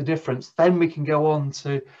makes the difference, then we can go on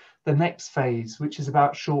to the next phase, which is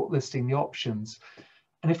about shortlisting the options.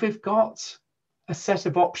 And if we've got a set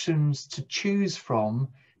of options to choose from,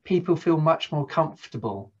 people feel much more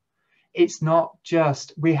comfortable. It's not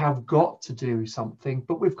just we have got to do something,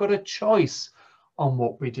 but we've got a choice on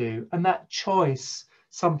what we do. And that choice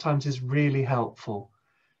sometimes is really helpful.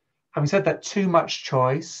 Having said that, too much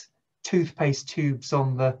choice, toothpaste tubes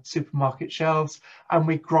on the supermarket shelves, and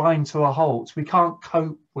we grind to a halt. We can't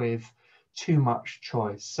cope with too much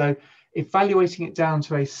choice. So evaluating it down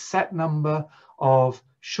to a set number of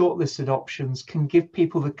shortlisted options can give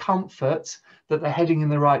people the comfort that they're heading in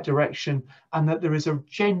the right direction and that there is a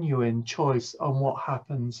genuine choice on what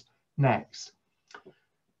happens next.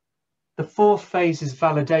 The fourth phase is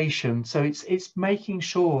validation. So it's making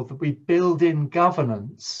sure that we build in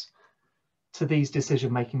governance to these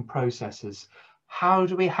decision-making processes. How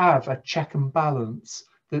do we have a check and balance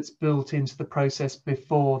that's built into the process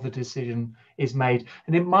before the decision is made?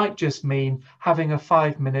 And it might just mean having a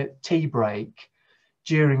 5-minute tea break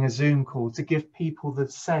during a Zoom call to give people the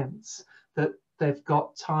sense that they've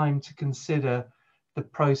got time to consider the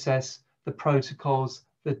process, the protocols,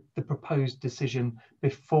 the proposed decision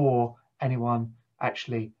before anyone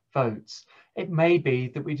actually votes. It may be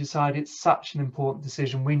that we decide it's such an important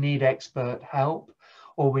decision, we need expert help,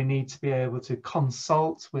 or we need to be able to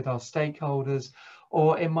consult with our stakeholders,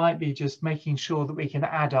 or it might be just making sure that we can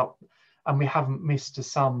add up and we haven't missed a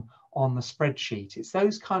sum on the spreadsheet. It's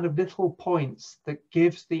those kind of little points that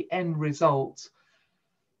gives the end result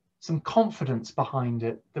some confidence behind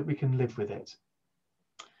it that we can live with it.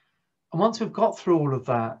 And once we've got through all of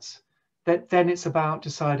that, then it's about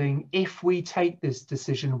deciding if we take this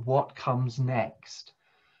decision, what comes next.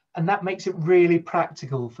 And that makes it really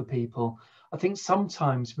practical for people. I think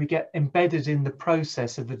sometimes we get embedded in the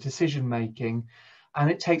process of the decision making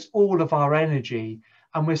and it takes all of our energy,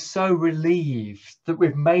 and we're so relieved that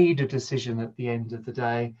we've made a decision at the end of the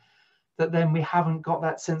day that then we haven't got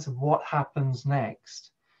that sense of what happens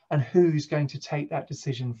next and who's going to take that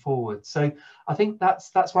decision forward. So I think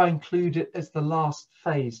that's why I include it as the last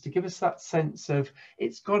phase, to give us that sense of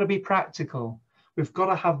it's got to be practical. We've got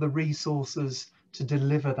to have the resources to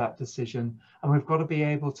deliver that decision, and we've got to be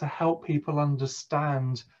able to help people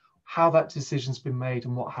understand how that decision's been made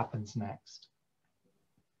and what happens next.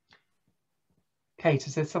 Kate,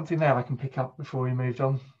 is there something there I can pick up before we moved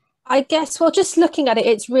on? I guess, well, just looking at it,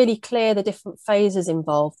 it's really clear the different phases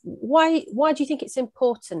involved. Why do you think it's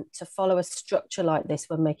important to follow a structure like this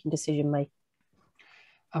when making decision making?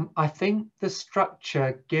 I think the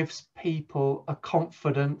structure gives people a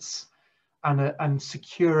confidence and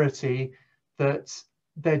security that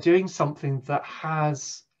they're doing something that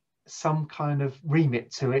has some kind of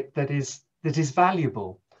remit to it that is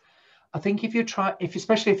valuable. I think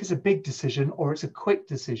especially if it's a big decision or it's a quick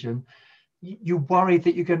decision, you worry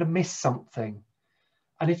that you're going to miss something.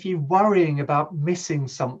 And if you're worrying about missing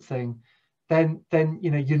something, then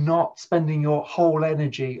you're not spending your whole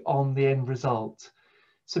energy on the end result.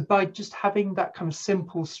 So by just having that kind of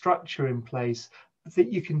simple structure in place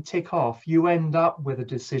that you can tick off, you end up with a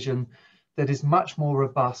decision that is much more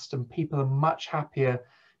robust, and people are much happier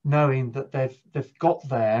knowing that they've got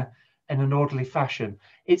there in an orderly fashion.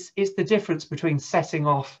 It's the difference between setting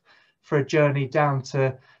off for a journey down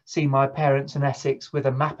to see my parents in Essex with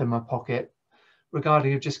a map in my pocket,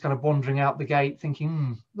 regarding of just kind of wandering out the gate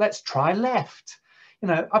thinking, let's try left.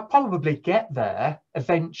 I'll probably get there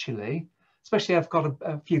eventually, especially I've got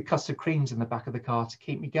a few custard creams in the back of the car to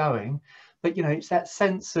keep me going. But it's that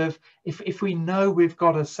sense of if we know we've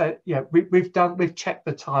got a set, we've checked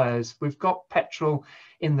the tires, we've got petrol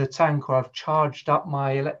in the tank, or I've charged up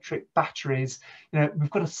my electric batteries. We've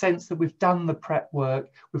got a sense that we've done the prep work,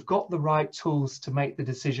 we've got the right tools to make the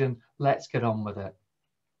decision. Let's get on with it.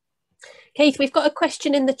 Keith, we've got a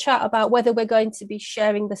question in the chat about whether we're going to be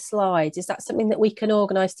sharing the slides. Is that something that we can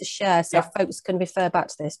organise to share so folks can refer back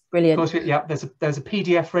to this? Brilliant. Of course, there's a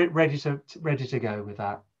PDF ready to go with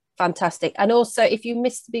that. Fantastic. And also, if you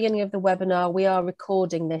missed the beginning of the webinar, we are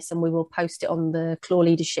recording this and we will post it on the Clore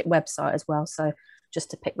Leadership website as well. So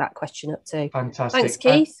just to pick that question up too. Fantastic. Thanks,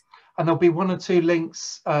 Keith. And there'll be 1 or 2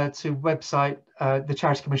 links to website, the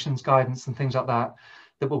Charity Commission's guidance and things like that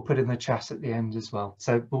we'll put in the chat at the end as well.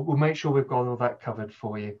 So we'll make sure we've got all that covered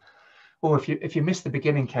for you. Or if you missed the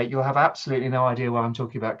beginning, Kate, you'll have absolutely no idea why I'm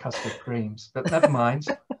talking about custard creams. But never mind,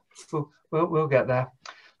 we'll get there.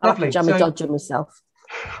 Lovely. I'll jammy dodger myself.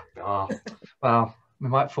 Well, we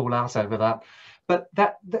might fall out over that. But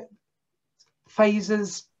that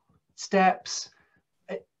phases, steps,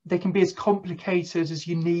 they can be as complicated as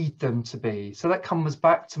you need them to be. So that comes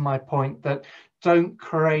back to my point that don't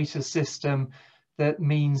create a system that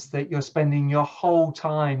means that you're spending your whole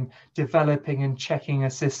time developing and checking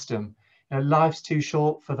a system. Life's too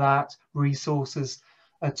short for that. Resources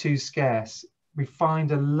are too scarce. we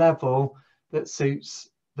find a level that suits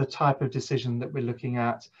the type of decision that we're looking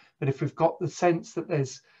at. But if we've got the sense that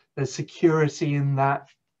there's security in that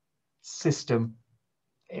system,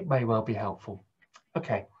 it may well be helpful.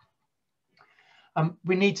 Okay.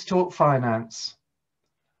 We need to talk finance.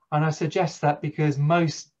 And I suggest that because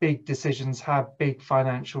most big decisions have big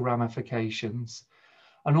financial ramifications,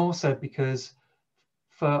 and also because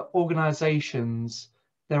for organisations,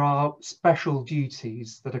 there are special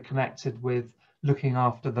duties that are connected with looking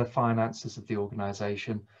after the finances of the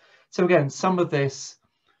organisation. So again, some of this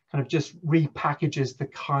kind of just repackages the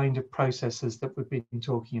kind of processes that we've been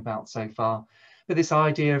talking about so far. But this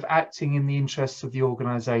idea of acting in the interests of the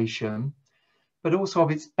organisation, but also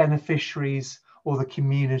of its beneficiaries or the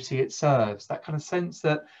community it serves, that kind of sense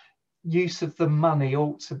that use of the money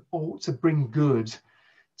ought to bring good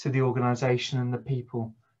to the organisation and the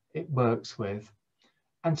people it works with.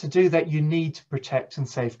 And to do that, you need to protect and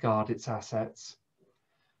safeguard its assets.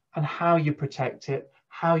 And how you protect it,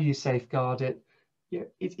 how you safeguard it,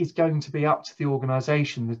 it's going to be up to the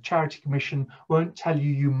organisation. The Charity Commission won't tell you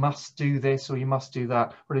you must do this or you must do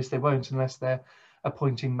that, or at least they won't unless they're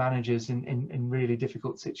appointing managers in really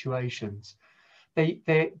difficult situations.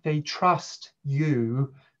 They trust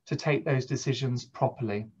you to take those decisions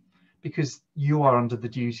properly, because you are under the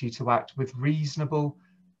duty to act with reasonable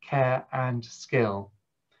care and skill.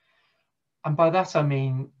 And by that I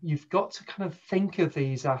mean you've got to kind of think of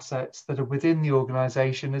these assets that are within the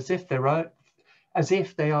organisation as if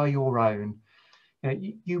they are your own.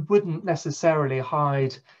 You wouldn't necessarily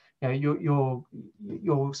hide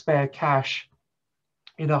your spare cash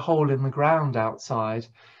in a hole in the ground outside,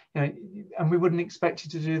 and we wouldn't expect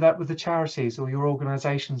you to do that with the charities or your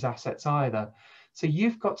organisation's assets either. So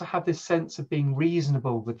you've got to have this sense of being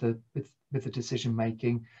reasonable with the decision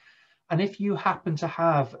making. And if you happen to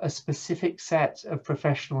have a specific set of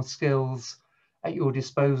professional skills at your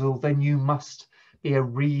disposal, then you must be a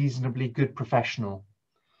reasonably good professional.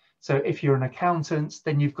 So if you're an accountant,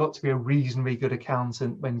 then you've got to be a reasonably good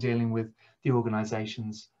accountant when dealing with the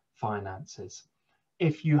organisation's finances.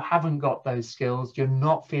 If you haven't got those skills, you're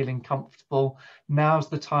not feeling comfortable, now's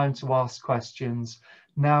the time to ask questions.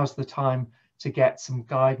 Now's the time to get some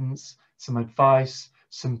guidance, some advice,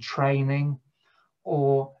 some training,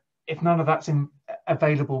 or if none of that's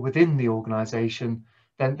available within the organisation,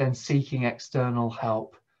 then seeking external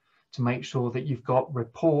help to make sure that you've got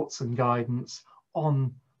reports and guidance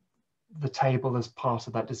on the table as part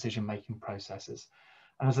of that decision-making processes.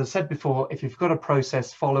 And as I said before, if you've got a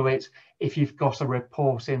process, follow it. If you've got a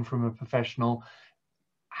report in from a professional,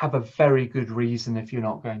 have a very good reason if you're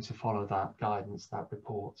not going to follow that guidance, that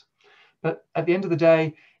report. But at the end of the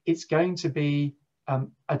day, it's going to be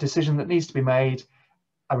a decision that needs to be made,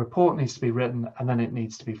 a report needs to be written, and then it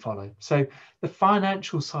needs to be followed. So the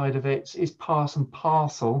financial side of it is part and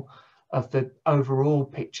parcel of the overall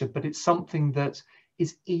picture, but it's something that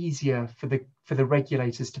is easier for the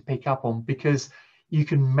regulators to pick up on, because you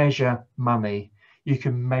can measure money, you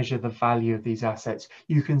can measure the value of these assets,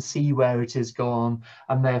 you can see where it has gone,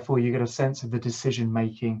 and therefore you get a sense of the decision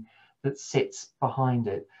making that sits behind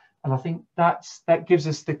it. And I think that gives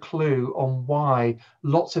us the clue on why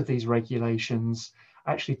lots of these regulations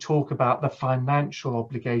actually talk about the financial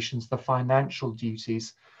obligations, the financial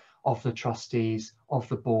duties of the trustees, of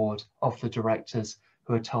the board, of the directors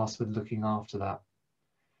who are tasked with looking after that.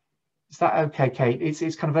 Is that okay, Kate?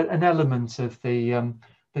 It's kind of an element of the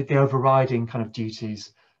overriding kind of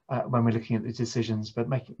duties when we're looking at the decisions, but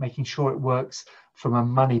making sure it works from a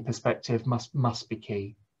money perspective must be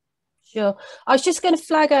key. Sure. I was just going to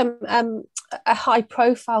flag a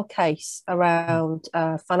high-profile case around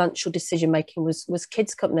financial decision-making was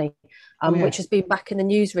Kids Company, which has been back in the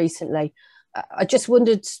news recently. I just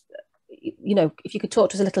wondered, if you could talk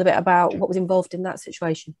to us a little bit about what was involved in that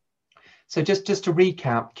situation. So just to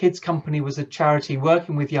recap, Kids Company was a charity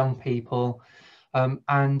working with young people,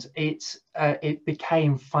 and it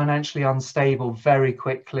became financially unstable very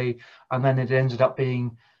quickly, and then it ended up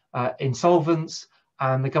being insolvent.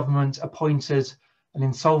 And the government appointed an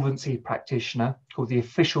insolvency practitioner called the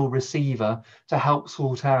official receiver to help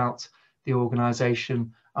sort out the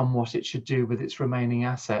organisation and what it should do with its remaining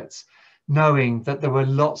assets, knowing that there were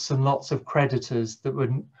lots and lots of creditors that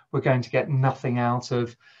were going to get nothing out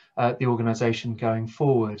of the organisation going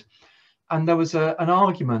forward. And there was an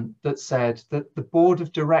argument that said that the board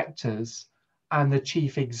of directors and the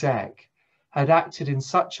chief exec had acted in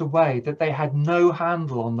such a way that they had no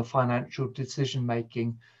handle on the financial decision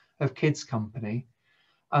making of Kids Company,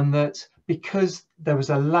 and that because there was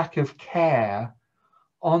a lack of care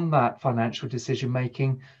on that financial decision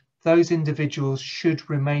making, those individuals should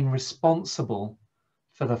remain responsible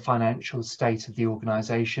for the financial state of the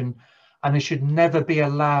organisation, and they should never be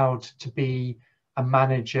allowed to be a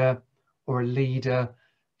manager or a leader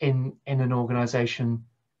in an organisation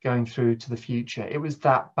going through to the future. It was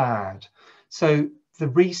that bad. So the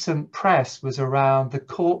recent press was around the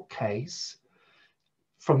court case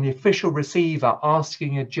from the official receiver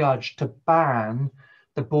asking a judge to ban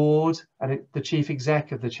the board and the chief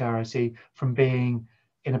exec of the charity from being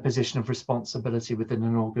in a position of responsibility within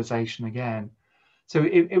an organisation again. So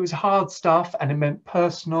it was hard stuff, and it meant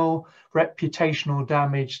personal, reputational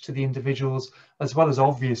damage to the individuals, as well as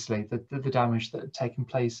obviously the damage that had taken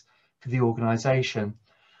place for the organisation.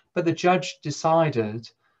 But the judge decided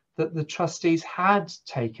that the trustees had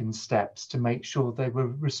taken steps to make sure they were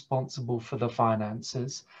responsible for the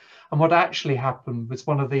finances. And what actually happened was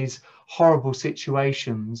one of these horrible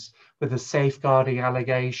situations with a safeguarding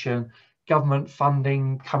allegation, government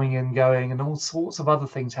funding coming and going, and all sorts of other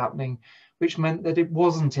things happening, which meant that it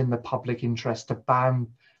wasn't in the public interest to ban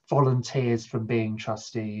volunteers from being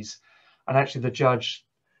trustees. And actually the judge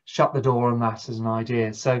shut the door on that as an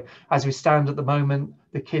idea. So as we stand at the moment,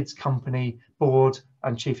 the kids company board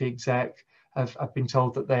and chief exec have been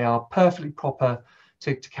told that they are perfectly proper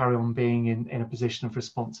to carry on being in a position of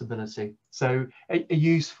responsibility. So a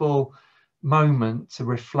useful moment to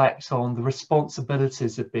reflect on the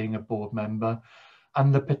responsibilities of being a board member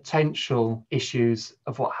and the potential issues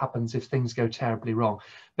of what happens if things go terribly wrong.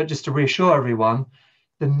 But just to reassure everyone,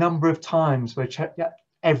 the number of times where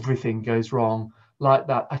everything goes wrong like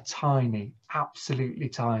that are tiny, absolutely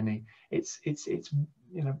tiny. It's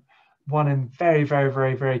you know, one in very, very,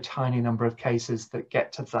 very, very tiny number of cases that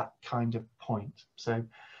get to that kind of point. So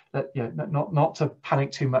that, you know, not to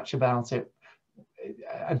panic too much about it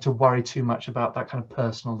and to worry too much about that kind of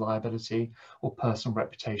personal liability or personal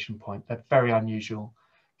reputation point. They're very unusual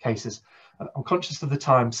cases. I'm conscious of the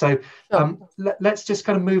time, so let's just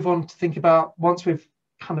kind of move on to think about, once we've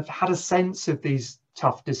kind of had a sense of these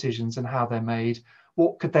tough decisions and how they're made,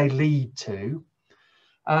 what could they lead to?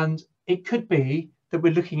 And it could be that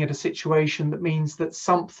we're looking at a situation that means that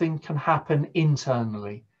something can happen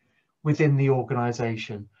internally within the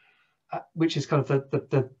organisation, which is kind of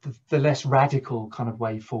the less radical kind of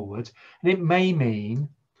way forward. And it may mean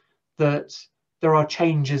that there are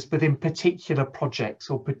changes within particular projects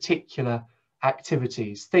or particular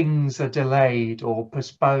activities. Things are delayed or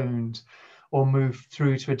postponed or moved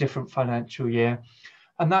through to a different financial year.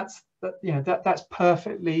 And that's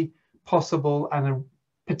perfectly possible and a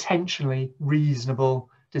potentially reasonable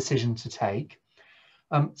decision to take.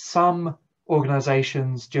 Some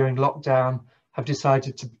organisations during lockdown have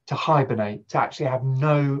decided to hibernate, to actually have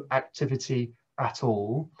no activity at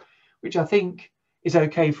all, which I think is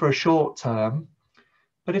okay for a short term.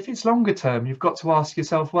 But if it's longer term, you've got to ask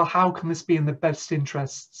yourself, well, how can this be in the best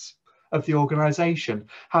interests of the organisation?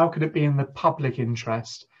 How can it be in the public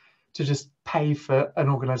interest to just pay for an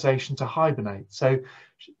organisation to hibernate? So,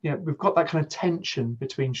 you know, we've got that kind of tension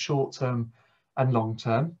between short term and long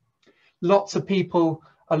term. Lots of people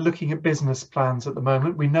are looking at business plans at the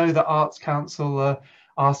moment. We know that Arts Council are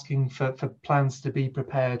asking for plans to be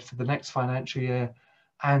prepared for the next financial year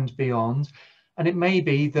and beyond. And it may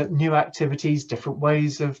be that new activities, different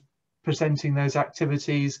ways of presenting those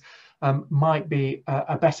activities might be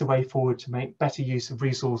a better way forward to make better use of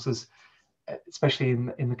resources, especially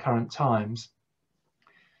in the current times.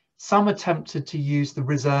 Some are tempted to use the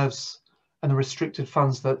reserves and the restricted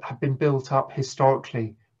funds that have been built up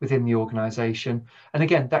historically within the organisation. And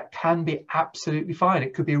again, that can be absolutely fine.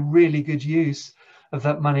 It could be a really good use of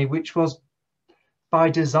that money, which was by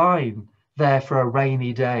design there for a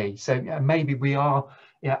rainy day. So maybe we are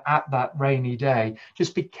at that rainy day.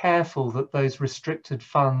 Just be careful that those restricted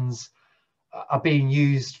funds are being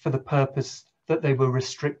used for the purpose that they were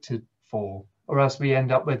restricted for, or else we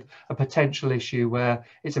end up with a potential issue where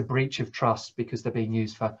it's a breach of trust because they're being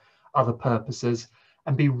used for other purposes.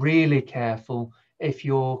 And be really careful if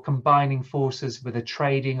you're combining forces with a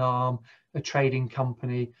trading arm, a trading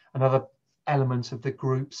company, another element of the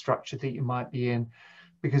group structure that you might be in,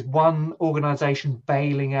 because one organisation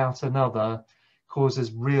bailing out another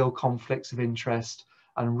causes real conflicts of interest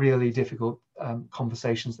and really difficult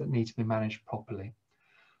conversations that need to be managed properly.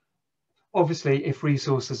 Obviously, if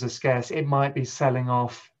resources are scarce, it might be selling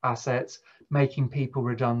off assets, making people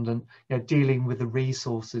redundant, you know, dealing with the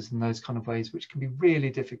resources in those kind of ways, which can be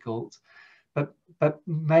really difficult, but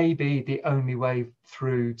maybe the only way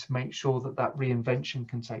through to make sure that that reinvention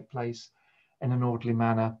can take place in an orderly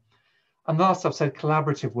manner. And last, I've said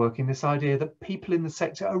collaborative working, this idea that people in the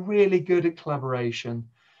sector are really good at collaboration.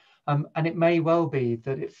 And it may well be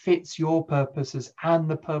that it fits your purposes and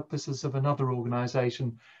the purposes of another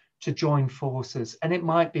organisation to join forces. And it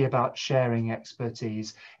might be about sharing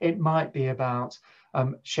expertise. It might be about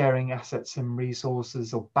sharing assets and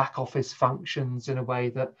resources or back office functions in a way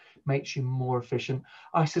that makes you more efficient.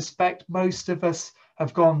 I suspect most of us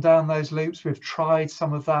have gone down those loops. We've tried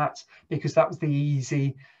some of that because that was the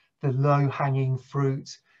easy, the low-hanging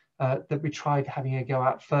fruit that we tried having a go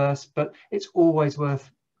at first, but it's always worth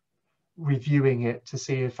reviewing it to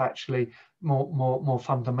see if actually more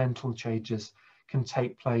fundamental changes can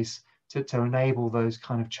take place to enable those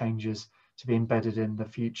kind of changes to be embedded in the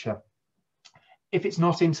future. If it's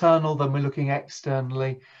not internal, then we're looking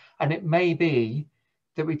externally, and it may be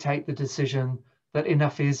that we take the decision that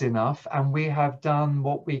enough is enough and we have done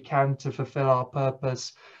what we can to fulfill our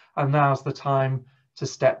purpose, and now's the time to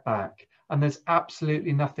step back. And there's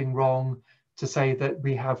absolutely nothing wrong to say that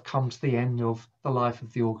we have come to the end of the life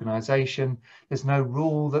of the organisation. There's no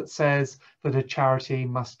rule that says that a charity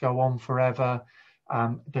must go on forever.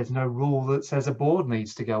 There's no rule that says a board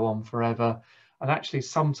needs to go on forever. And actually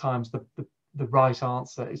sometimes the right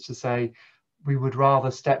answer is to say we would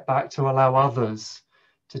rather step back to allow others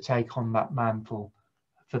to take on that mantle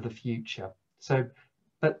for the future. So,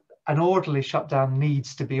 but an orderly shutdown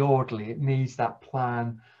needs to be orderly. It needs that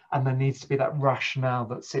plan, and there needs to be that rationale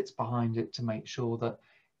that sits behind it to make sure that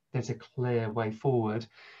there's a clear way forward.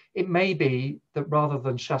 It may be that rather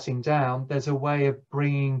than shutting down, there's a way of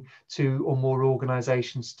bringing two or more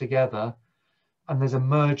organisations together, and there's a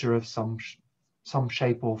merger of some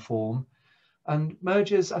shape or form. And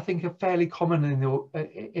mergers, I think, are fairly common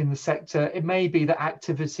in the sector. It may be that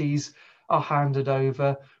activities are handed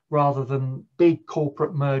over rather than big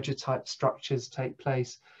corporate merger type structures take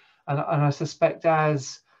place. And I suspect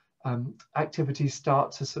as activities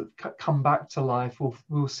start to sort of come back to life,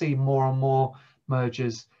 we'll see more and more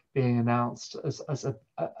mergers being announced as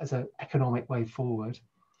an economic way forward.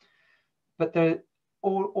 But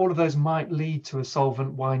all of those might lead to a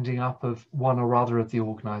solvent winding up of one or other of the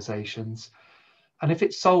organisations. And if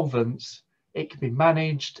it's solvent, it can be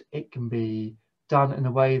managed, it can be done in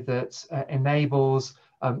a way that enables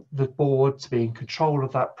the board to be in control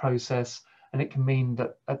of that process, and it can mean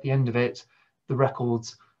that at the end of it, the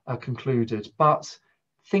records are concluded. But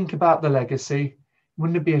think about the legacy.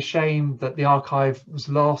 Wouldn't it be a shame that the archive was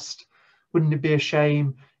lost? Wouldn't it be a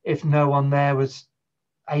shame if no one there was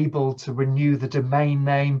able to renew the domain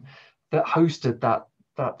name that hosted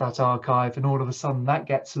that archive, and all of a sudden that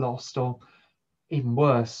gets lost? Or even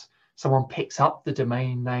worse, someone picks up the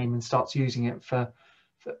domain name and starts using it for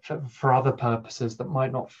other purposes that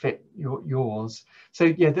might not fit yours. So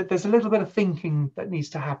yeah, there's a little bit of thinking that needs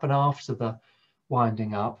to happen after the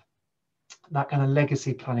winding up. That kind of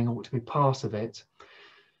legacy planning ought to be part of it.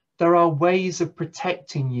 There are ways of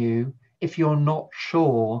protecting you if you're not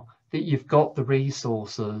sure that you've got the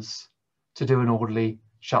resources to do an orderly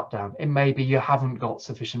shutdown. It may be you haven't got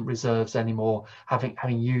sufficient reserves anymore,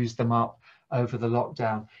 having used them up over the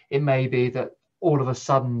lockdown. It may be that all of a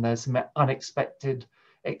sudden there's some unexpected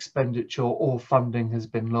expenditure or funding has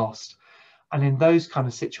been lost. And in those kind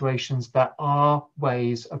of situations, there are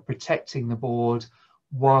ways of protecting the board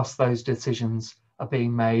whilst those decisions are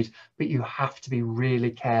being made, but you have to be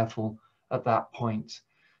really careful at that point.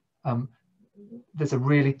 There's a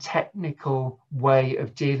really technical way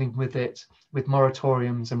of dealing with it, with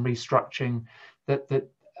moratoriums and restructuring, that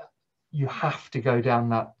you have to go down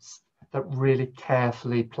that really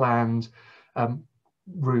carefully planned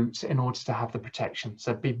route in order to have the protection.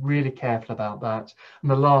 So be really careful about that.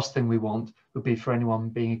 And the last thing we want would be for anyone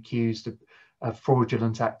being accused of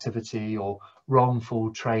fraudulent activity or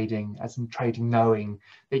wrongful trading, as in trading knowing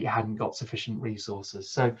that you hadn't got sufficient resources.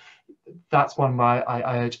 So that's one why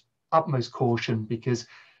I urge utmost caution, because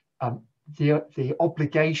the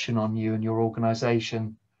obligation on you and your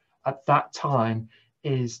organisation at that time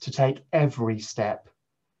is to take every step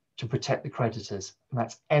to protect the creditors. And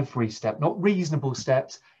that's every step, not reasonable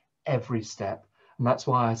steps, every step. And that's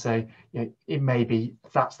why I say, you know, it may be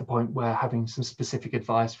that's the point where having some specific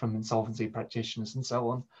advice from insolvency practitioners and so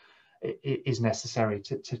on is necessary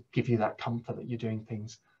to give you that comfort that you're doing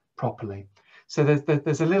things properly. So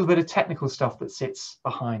there's a little bit of technical stuff that sits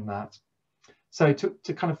behind that. So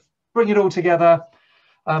to kind of bring it all together,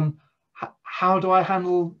 how do I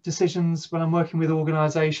handle decisions when I'm working with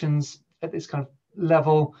organizations at this kind of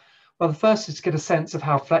level? Well, the first is to get a sense of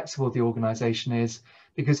how flexible the organization is,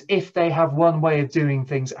 because if they have one way of doing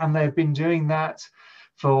things and they've been doing that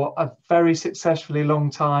for a very successfully long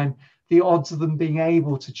time, the odds of them being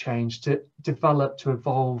able to change, to develop, to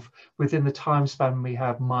evolve within the time span we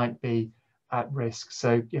have might be at risk.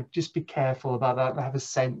 So just be careful about that, have a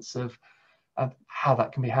sense of how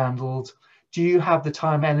that can be handled. do you have the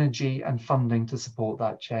time, energy and funding to support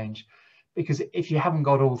that change? Because if you haven't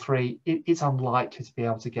got all three, it's unlikely to be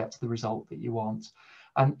able to get to the result that you want.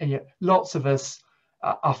 And yet lots of us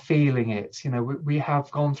are feeling it. You know, we have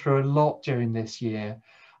gone through a lot during this year,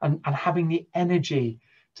 and having the energy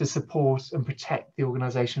to support and protect the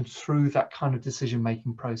organisation through that kind of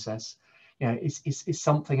decision-making process, you know, is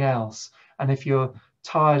something else. And if you're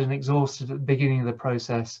tired and exhausted at the beginning of the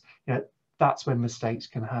process, you know, that's when mistakes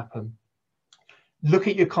can happen. Look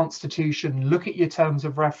at your constitution, look at your terms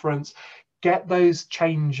of reference, get those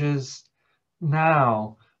changes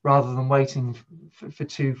now rather than waiting for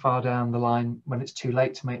too far down the line when it's too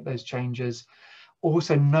late to make those changes.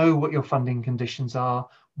 Also know what your funding conditions are,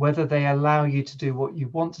 whether they allow you to do what you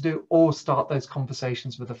want to do, or start those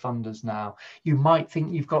conversations with the funders now. You might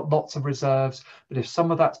think you've got lots of reserves, but if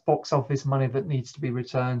some of that's box office money that needs to be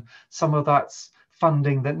returned, some of that's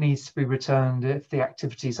funding that needs to be returned if the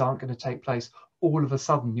activities aren't going to take place, all of a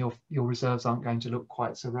sudden your reserves aren't going to look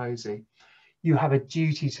quite so rosy. You have a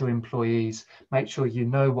duty to employees. Make sure you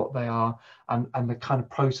know what they are and the kind of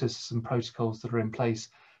processes and protocols that are in place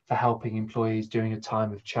for helping employees during a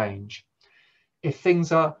time of change. If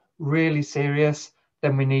things are really serious,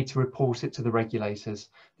 then we need to report it to the regulators.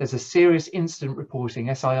 There's a serious incident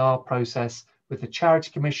reporting SIR process with the Charity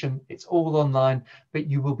Commission. It's all online, but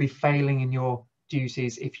you will be failing in your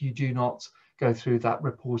duties if you do not go through that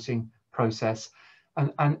reporting process.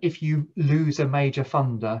 And if you lose a major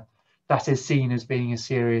funder, that is seen as being a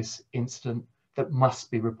serious incident that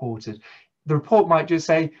must be reported. The report might just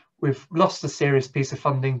say, we've lost a serious piece of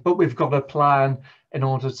funding, but we've got a plan in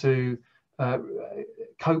order to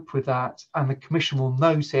cope with that, and the Commission will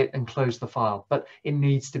note it and close the file, but it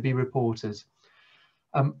needs to be reported.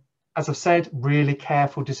 As I've said, really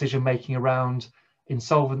careful decision making around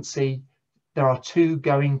insolvency. There are 2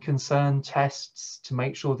 going concern tests to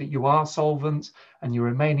make sure that you are solvent and you're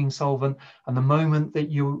remaining solvent. And the moment that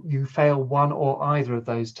you fail one or either of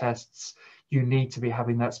those tests, you need to be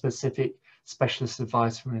having that specific specialist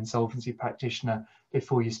advice from an insolvency practitioner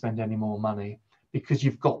before you spend any more money, because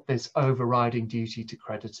you've got this overriding duty to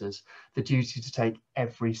creditors, the duty to take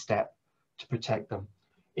every step to protect them.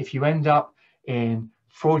 If you end up in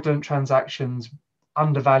fraudulent transactions,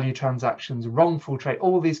 undervalued transactions, wrongful trade,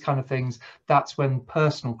 all these kind of things, that's when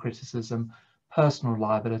personal criticism, personal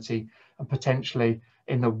liability, and potentially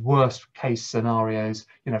in the worst case scenarios,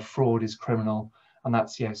 you know, fraud is criminal, and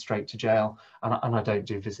that's, you know, straight to jail. And I don't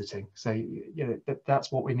do visiting, so you know,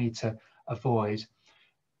 that's what we need to avoid.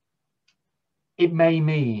 It may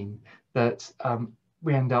mean that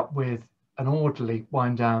we end up with an orderly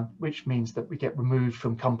wind down, which means that we get removed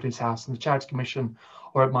from Companies House and the Charity Commission,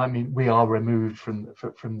 or it might mean we are removed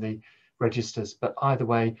from the registers. But either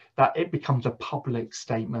way, that it becomes a public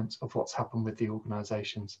statement of what's happened with the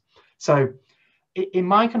organisations. So in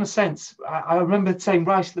my kind of sense, I remember saying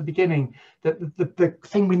right at the beginning that the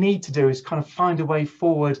thing we need to do is kind of find a way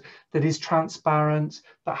forward that is transparent,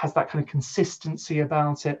 that has that kind of consistency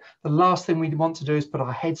about it. The last thing we want to do is put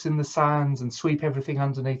our heads in the sands and sweep everything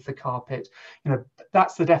underneath the carpet. You know,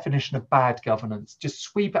 that's the definition of bad governance. Just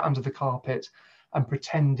sweep it under the carpet and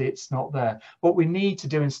pretend it's not there. What we need to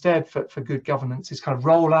do instead for good governance is kind of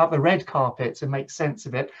roll out the red carpets and make sense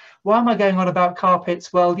of it. Why am I going on about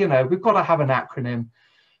carpets? Well, you know, we've got to have an acronym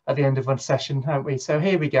at the end of one session, haven't we? So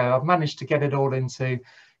here we go. I've managed to get it all into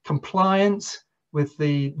compliance with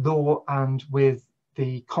the law and with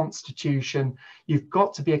the Constitution. You've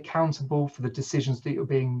got to be accountable for the decisions that you're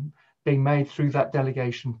being made through that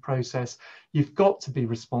delegation process. You've got to be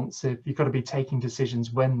responsive. You've got to be taking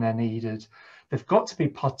decisions when they're needed. They've got to be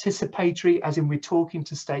participatory, as in we're talking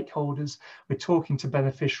to stakeholders, we're talking to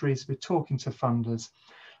beneficiaries, we're talking to funders.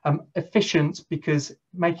 Efficient, because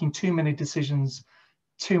making too many decisions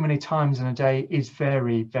too many times in a day is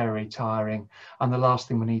very, very tiring. And the last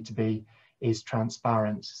thing we need to be is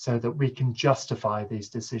transparent, so that we can justify these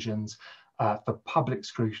decisions for public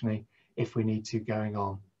scrutiny if we need to going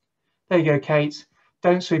on. There you go, Kate.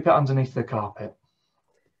 Don't sweep it underneath the carpet.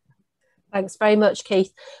 Thanks very much,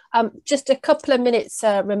 Keith. Just a couple of minutes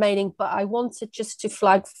remaining, but I wanted just to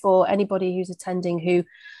flag for anybody who's attending who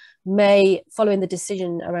may, following the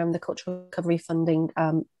decision around the cultural recovery funding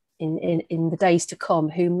in the days to come,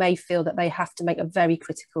 who may feel that they have to make a very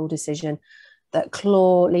critical decision, that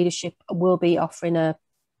Clore Leadership will be offering a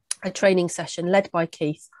training session led by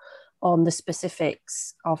Keith on the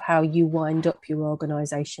specifics of how you wind up your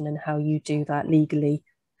organisation and how you do that legally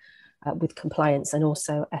with compliance and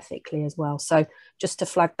also ethically as well. So just to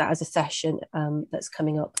flag that as a session that's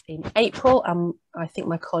coming up in April. I think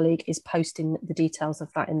my colleague is posting the details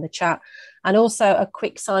of that in the chat. And also a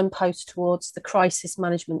quick signpost towards the crisis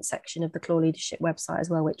management section of the Clore Leadership website as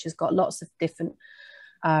well, which has got lots of different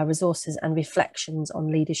resources and reflections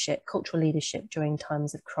on leadership, cultural leadership during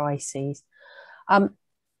times of crises.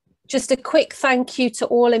 Just a quick thank you to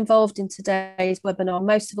all involved in today's webinar,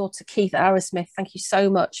 most of all to Keith Arrowsmith. Thank you so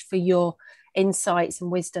much for your insights and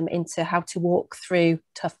wisdom into how to walk through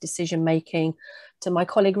tough decision making, to my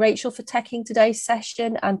colleague Rachel for teching today's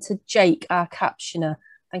session, and to Jake, our captioner.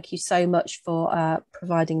 Thank you so much for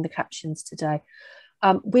providing the captions today.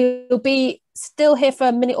 We'll be still here for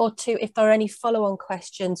a minute or two if there are any follow-on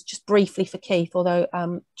questions, just briefly for Keith, although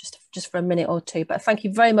just for a minute or two. But thank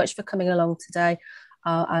you very much for coming along today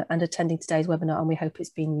and attending today's webinar, and we hope it's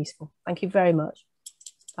been useful. Thank you very much.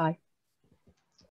 Bye.